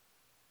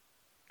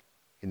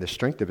 in the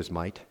strength of his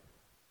might.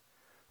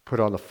 Put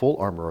on the full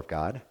armor of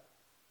God,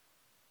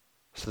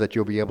 so that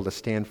you'll be able to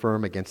stand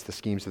firm against the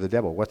schemes of the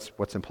devil.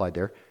 What's implied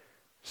there?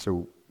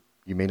 So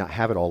you may not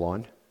have it all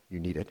on. You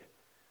need it.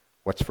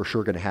 What's for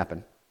sure going to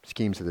happen?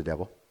 Schemes of the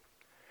devil.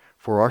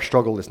 For our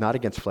struggle is not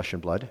against flesh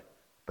and blood,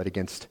 but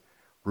against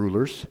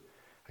rulers,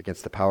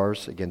 against the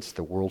powers, against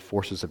the world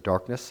forces of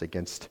darkness,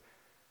 against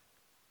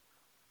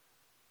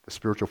the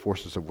spiritual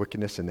forces of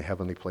wickedness in the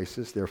heavenly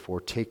places.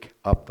 Therefore, take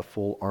up the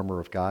full armor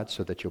of God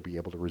so that you'll be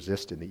able to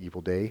resist in the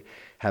evil day,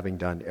 having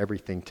done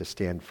everything to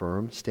stand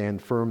firm.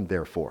 Stand firm,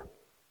 therefore,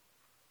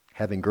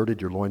 having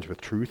girded your loins with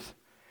truth,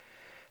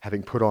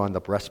 having put on the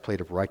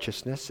breastplate of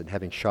righteousness, and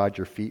having shod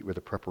your feet with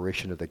the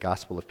preparation of the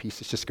gospel of peace.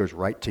 This just goes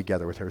right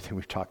together with everything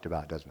we've talked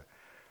about, doesn't it?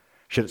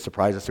 Should it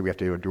surprise us that we have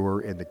to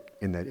endure in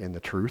the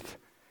truth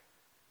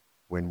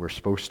when we're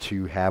supposed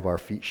to have our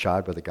feet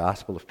shod by the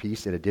gospel of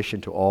peace, in addition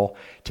to all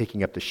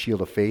taking up the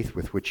shield of faith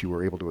with which you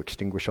were able to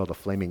extinguish all the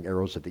flaming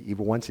arrows of the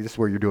evil one? See, this is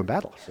where you're doing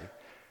battle, see?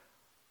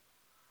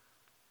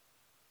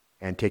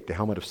 And take the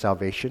helmet of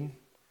salvation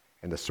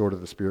and the sword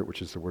of the Spirit,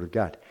 which is the Word of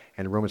God.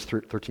 And in Romans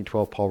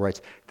 13:12, Paul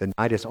writes, the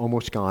night is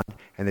almost gone,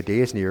 and the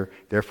day is near.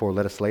 Therefore,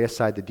 let us lay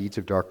aside the deeds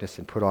of darkness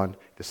and put on,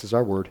 this is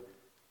our word,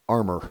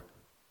 armor.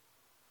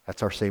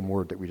 That's our same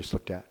word that we just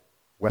looked at.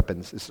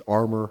 Weapons. This is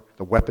armor,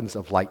 the weapons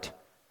of light.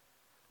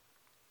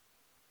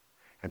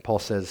 And Paul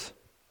says,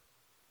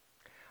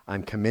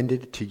 I'm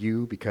commended to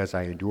you because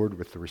I endured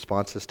with the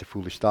responses to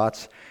foolish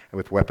thoughts and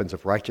with weapons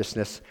of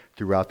righteousness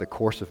throughout the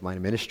course of my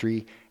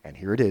ministry. And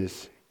here it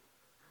is.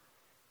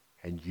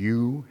 And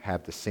you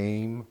have the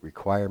same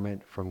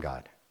requirement from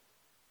God.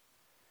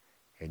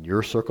 In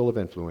your circle of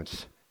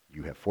influence,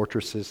 you have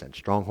fortresses and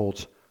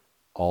strongholds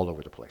all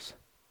over the place.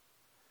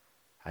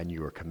 And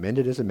you are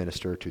commended as a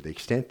minister to the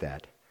extent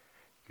that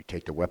you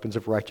take the weapons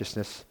of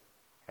righteousness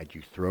and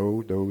you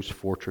throw those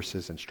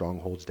fortresses and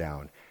strongholds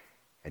down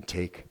and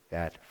take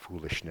that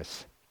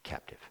foolishness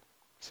captive.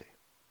 See?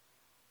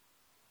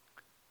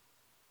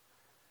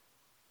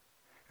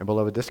 And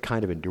beloved, this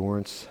kind of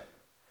endurance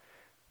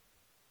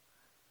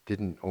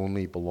didn't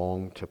only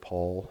belong to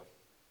Paul.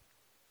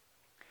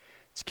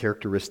 It's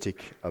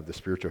characteristic of the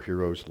spiritual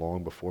heroes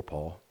long before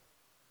Paul.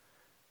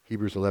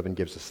 Hebrews 11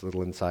 gives us a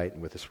little insight,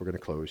 and with this we're going to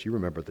close. You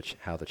remember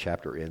how the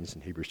chapter ends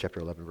in Hebrews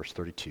chapter 11, verse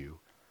 32.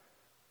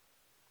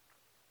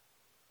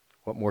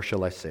 What more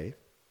shall I say?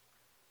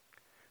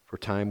 For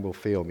time will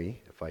fail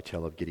me if I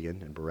tell of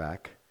Gideon and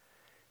Barak,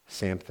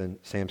 Samson,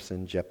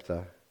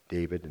 Jephthah,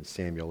 David, and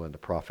Samuel, and the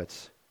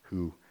prophets,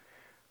 who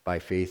by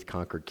faith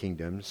conquered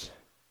kingdoms,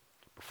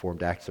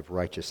 performed acts of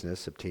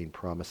righteousness, obtained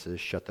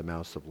promises, shut the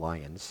mouths of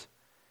lions,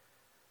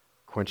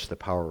 quenched the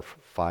power of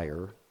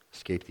fire,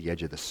 escaped the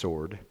edge of the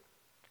sword,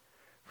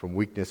 from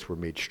weakness were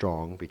made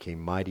strong, became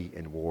mighty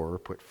in war,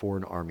 put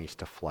foreign armies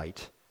to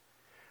flight.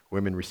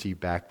 Women received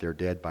back their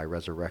dead by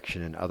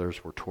resurrection, and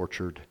others were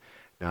tortured,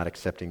 not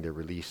accepting their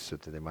release so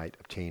that they might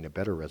obtain a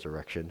better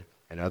resurrection.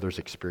 And others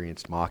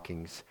experienced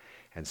mockings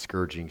and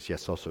scourgings,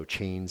 yes, also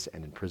chains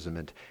and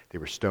imprisonment. They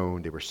were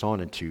stoned, they were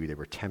sawn in two, they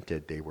were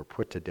tempted, they were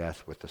put to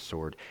death with the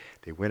sword.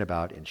 They went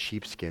about in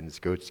sheepskins,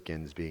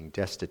 goatskins, being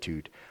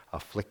destitute,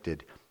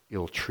 afflicted,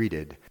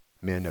 ill-treated,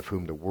 men of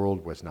whom the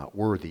world was not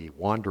worthy,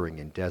 wandering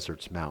in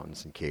deserts,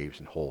 mountains, and caves,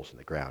 and holes in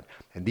the ground.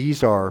 And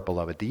these are,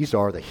 beloved, these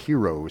are the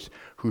heroes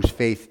whose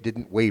faith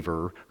didn't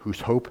waver,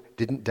 whose hope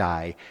didn't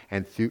die,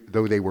 and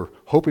though they were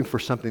hoping for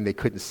something they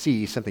couldn't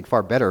see, something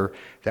far better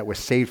that was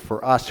saved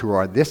for us who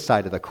are on this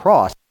side of the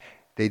cross,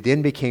 they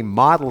then became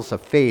models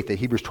of faith that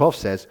Hebrews 12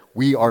 says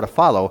we are to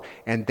follow,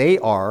 and they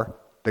are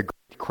the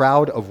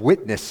crowd of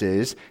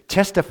witnesses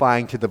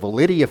testifying to the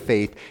validity of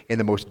faith in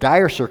the most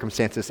dire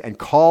circumstances and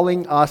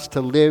calling us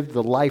to live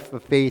the life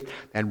of faith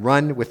and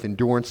run with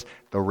endurance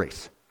the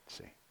race.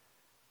 See,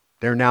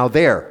 they're now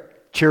there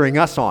cheering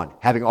us on,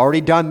 having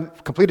already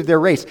completed their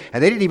race,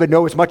 and they didn't even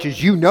know as much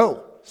as you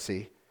know.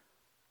 See,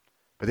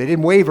 but they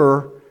didn't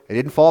waver, they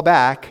didn't fall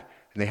back,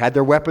 and they had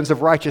their weapons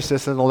of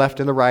righteousness on the left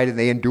and the right, and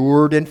they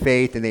endured in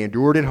faith, and they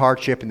endured in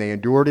hardship, and they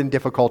endured in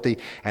difficulty,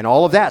 and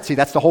all of that. See,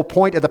 that's the whole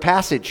point of the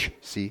passage.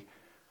 See.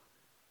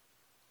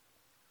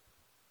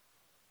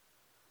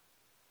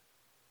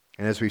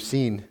 And as we've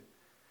seen,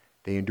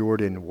 they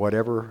endured in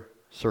whatever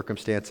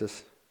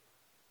circumstances.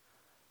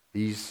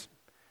 These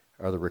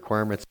are the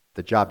requirements of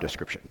the job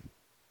description.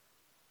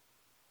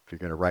 If you're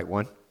going to write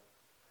one,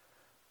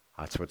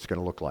 that's what it's going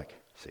to look like.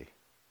 See?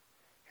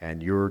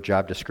 And your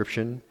job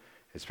description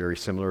is very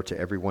similar to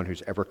everyone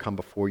who's ever come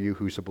before you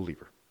who's a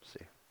believer.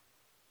 See?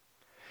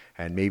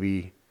 And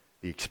maybe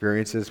the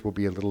experiences will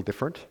be a little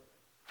different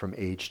from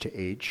age to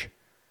age,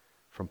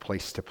 from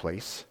place to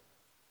place.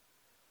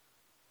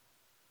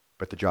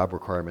 But the job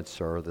requirements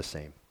are the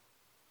same.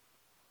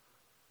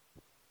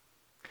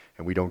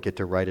 And we don't get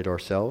to write it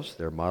ourselves.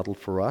 They're modeled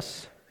for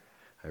us.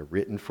 They're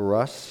written for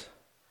us.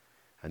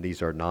 And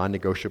these are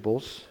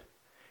non-negotiables.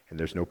 And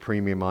there's no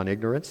premium on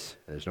ignorance,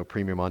 and there's no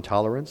premium on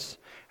tolerance,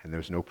 and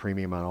there's no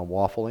premium on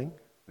waffling.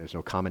 There's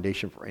no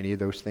commendation for any of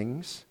those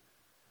things.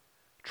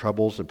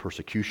 Troubles and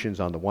persecutions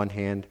on the one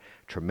hand,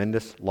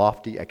 tremendous,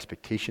 lofty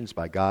expectations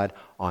by God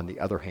on the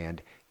other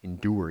hand,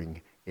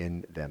 enduring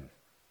in them.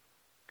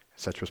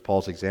 Such was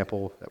Paul's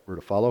example that we're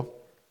to follow.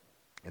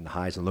 In the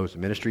highs and lows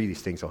of ministry,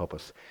 these things will help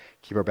us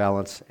keep our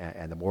balance,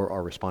 and the more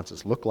our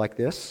responses look like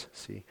this,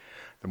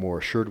 the more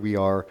assured we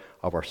are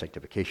of our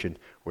sanctification,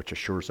 which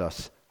assures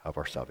us of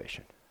our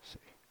salvation.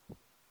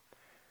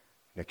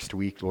 Next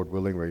week, Lord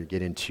willing, we're going to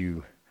get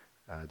into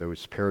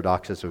those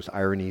paradoxes, those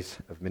ironies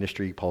of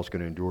ministry. Paul's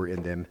going to endure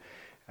in them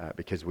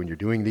because when you're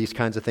doing these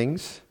kinds of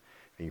things,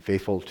 being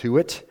faithful to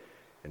it,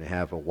 and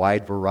have a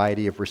wide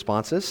variety of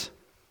responses,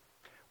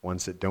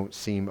 ones that don't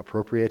seem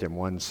appropriate and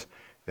ones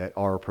that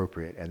are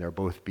appropriate, and they'll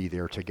both be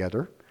there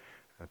together.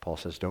 Paul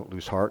says, don't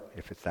lose heart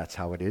if that's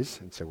how it is.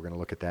 And so we're going to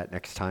look at that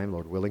next time,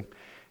 Lord willing,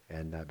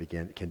 and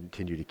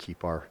continue to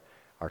keep our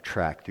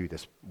track through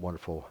this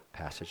wonderful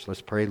passage.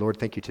 Let's pray. Lord,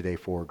 thank you today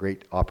for a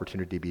great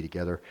opportunity to be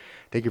together.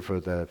 Thank you for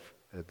the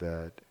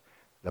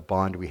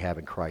bond we have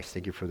in Christ.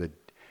 Thank you for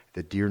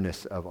the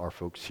dearness of our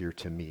folks here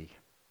to me,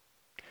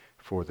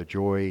 for the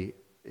joy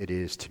it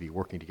is to be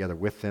working together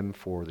with them,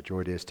 for the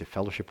joy it is to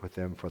fellowship with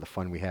them, for the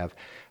fun we have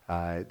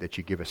that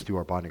you give us through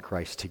our bond in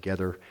Christ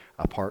together,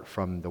 apart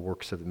from the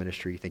works of the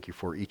ministry. Thank you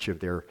for each of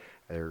their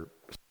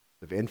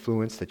of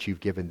influence that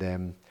you've given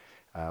them,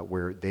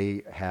 where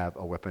they have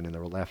a weapon in the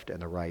left and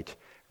the right,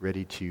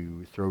 ready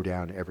to throw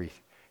down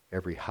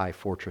every high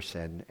fortress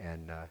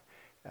and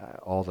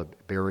all the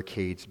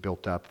barricades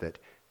built up that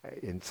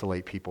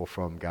insulate people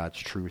from God's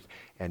truth,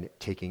 and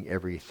taking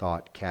every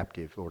thought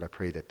captive. Lord, I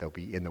pray that they'll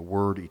be in the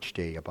Word each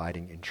day,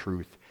 abiding in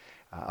truth,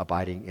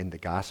 abiding in the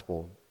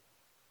gospel,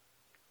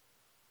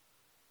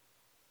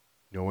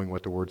 knowing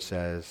what the Word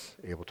says,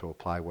 able to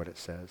apply what it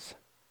says.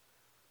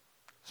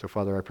 So,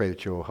 Father, I pray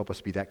that you'll help us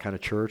be that kind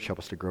of church, help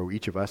us to grow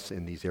each of us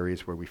in these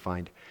areas where we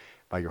find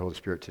by your Holy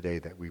Spirit today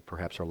that we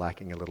perhaps are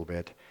lacking a little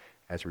bit.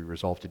 As we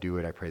resolve to do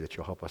it, I pray that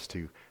you'll help us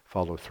to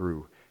follow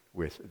through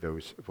with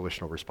those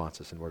volitional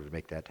responses in order to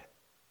make that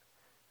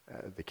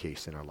the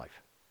case in our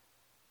life.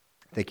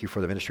 Thank you for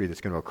the ministry that's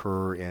going to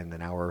occur in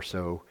an hour or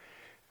so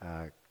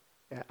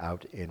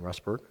out in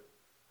Rustburg.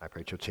 I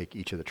pray that you'll take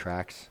each of the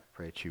tracts. I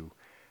pray that you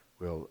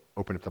will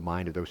open up the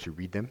mind of those who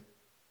read them,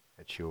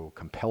 that you'll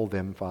compel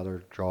them,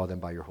 Father, draw them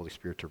by your Holy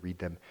Spirit to read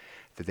them,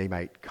 that they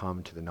might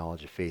come to the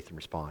knowledge of faith and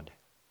respond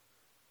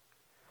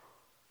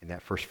in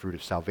that first fruit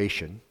of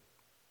salvation,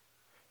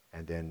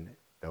 and then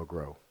they'll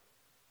grow.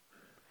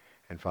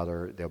 And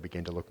Father, they'll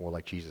begin to look more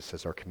like Jesus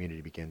as our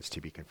community begins to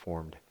be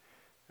conformed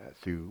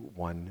through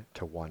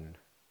one-to-one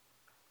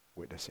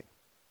witnessing.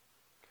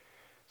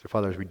 So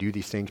Father, as we do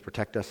these things,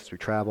 protect us as we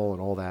travel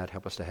and all that.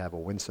 Help us to have a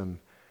winsome,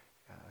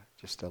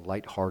 just a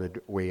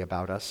light-hearted way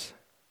about us.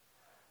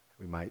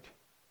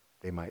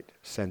 They might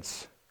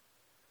sense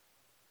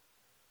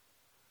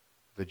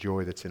the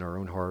joy that's in our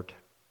own heart,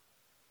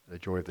 the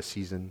joy of the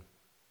season,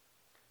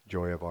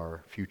 joy of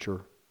our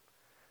future,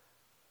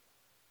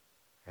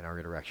 and our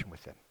interaction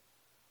with them.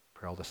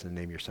 Pray all this in the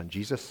name of your Son,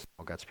 Jesus.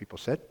 All God's people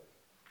said,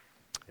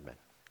 amen.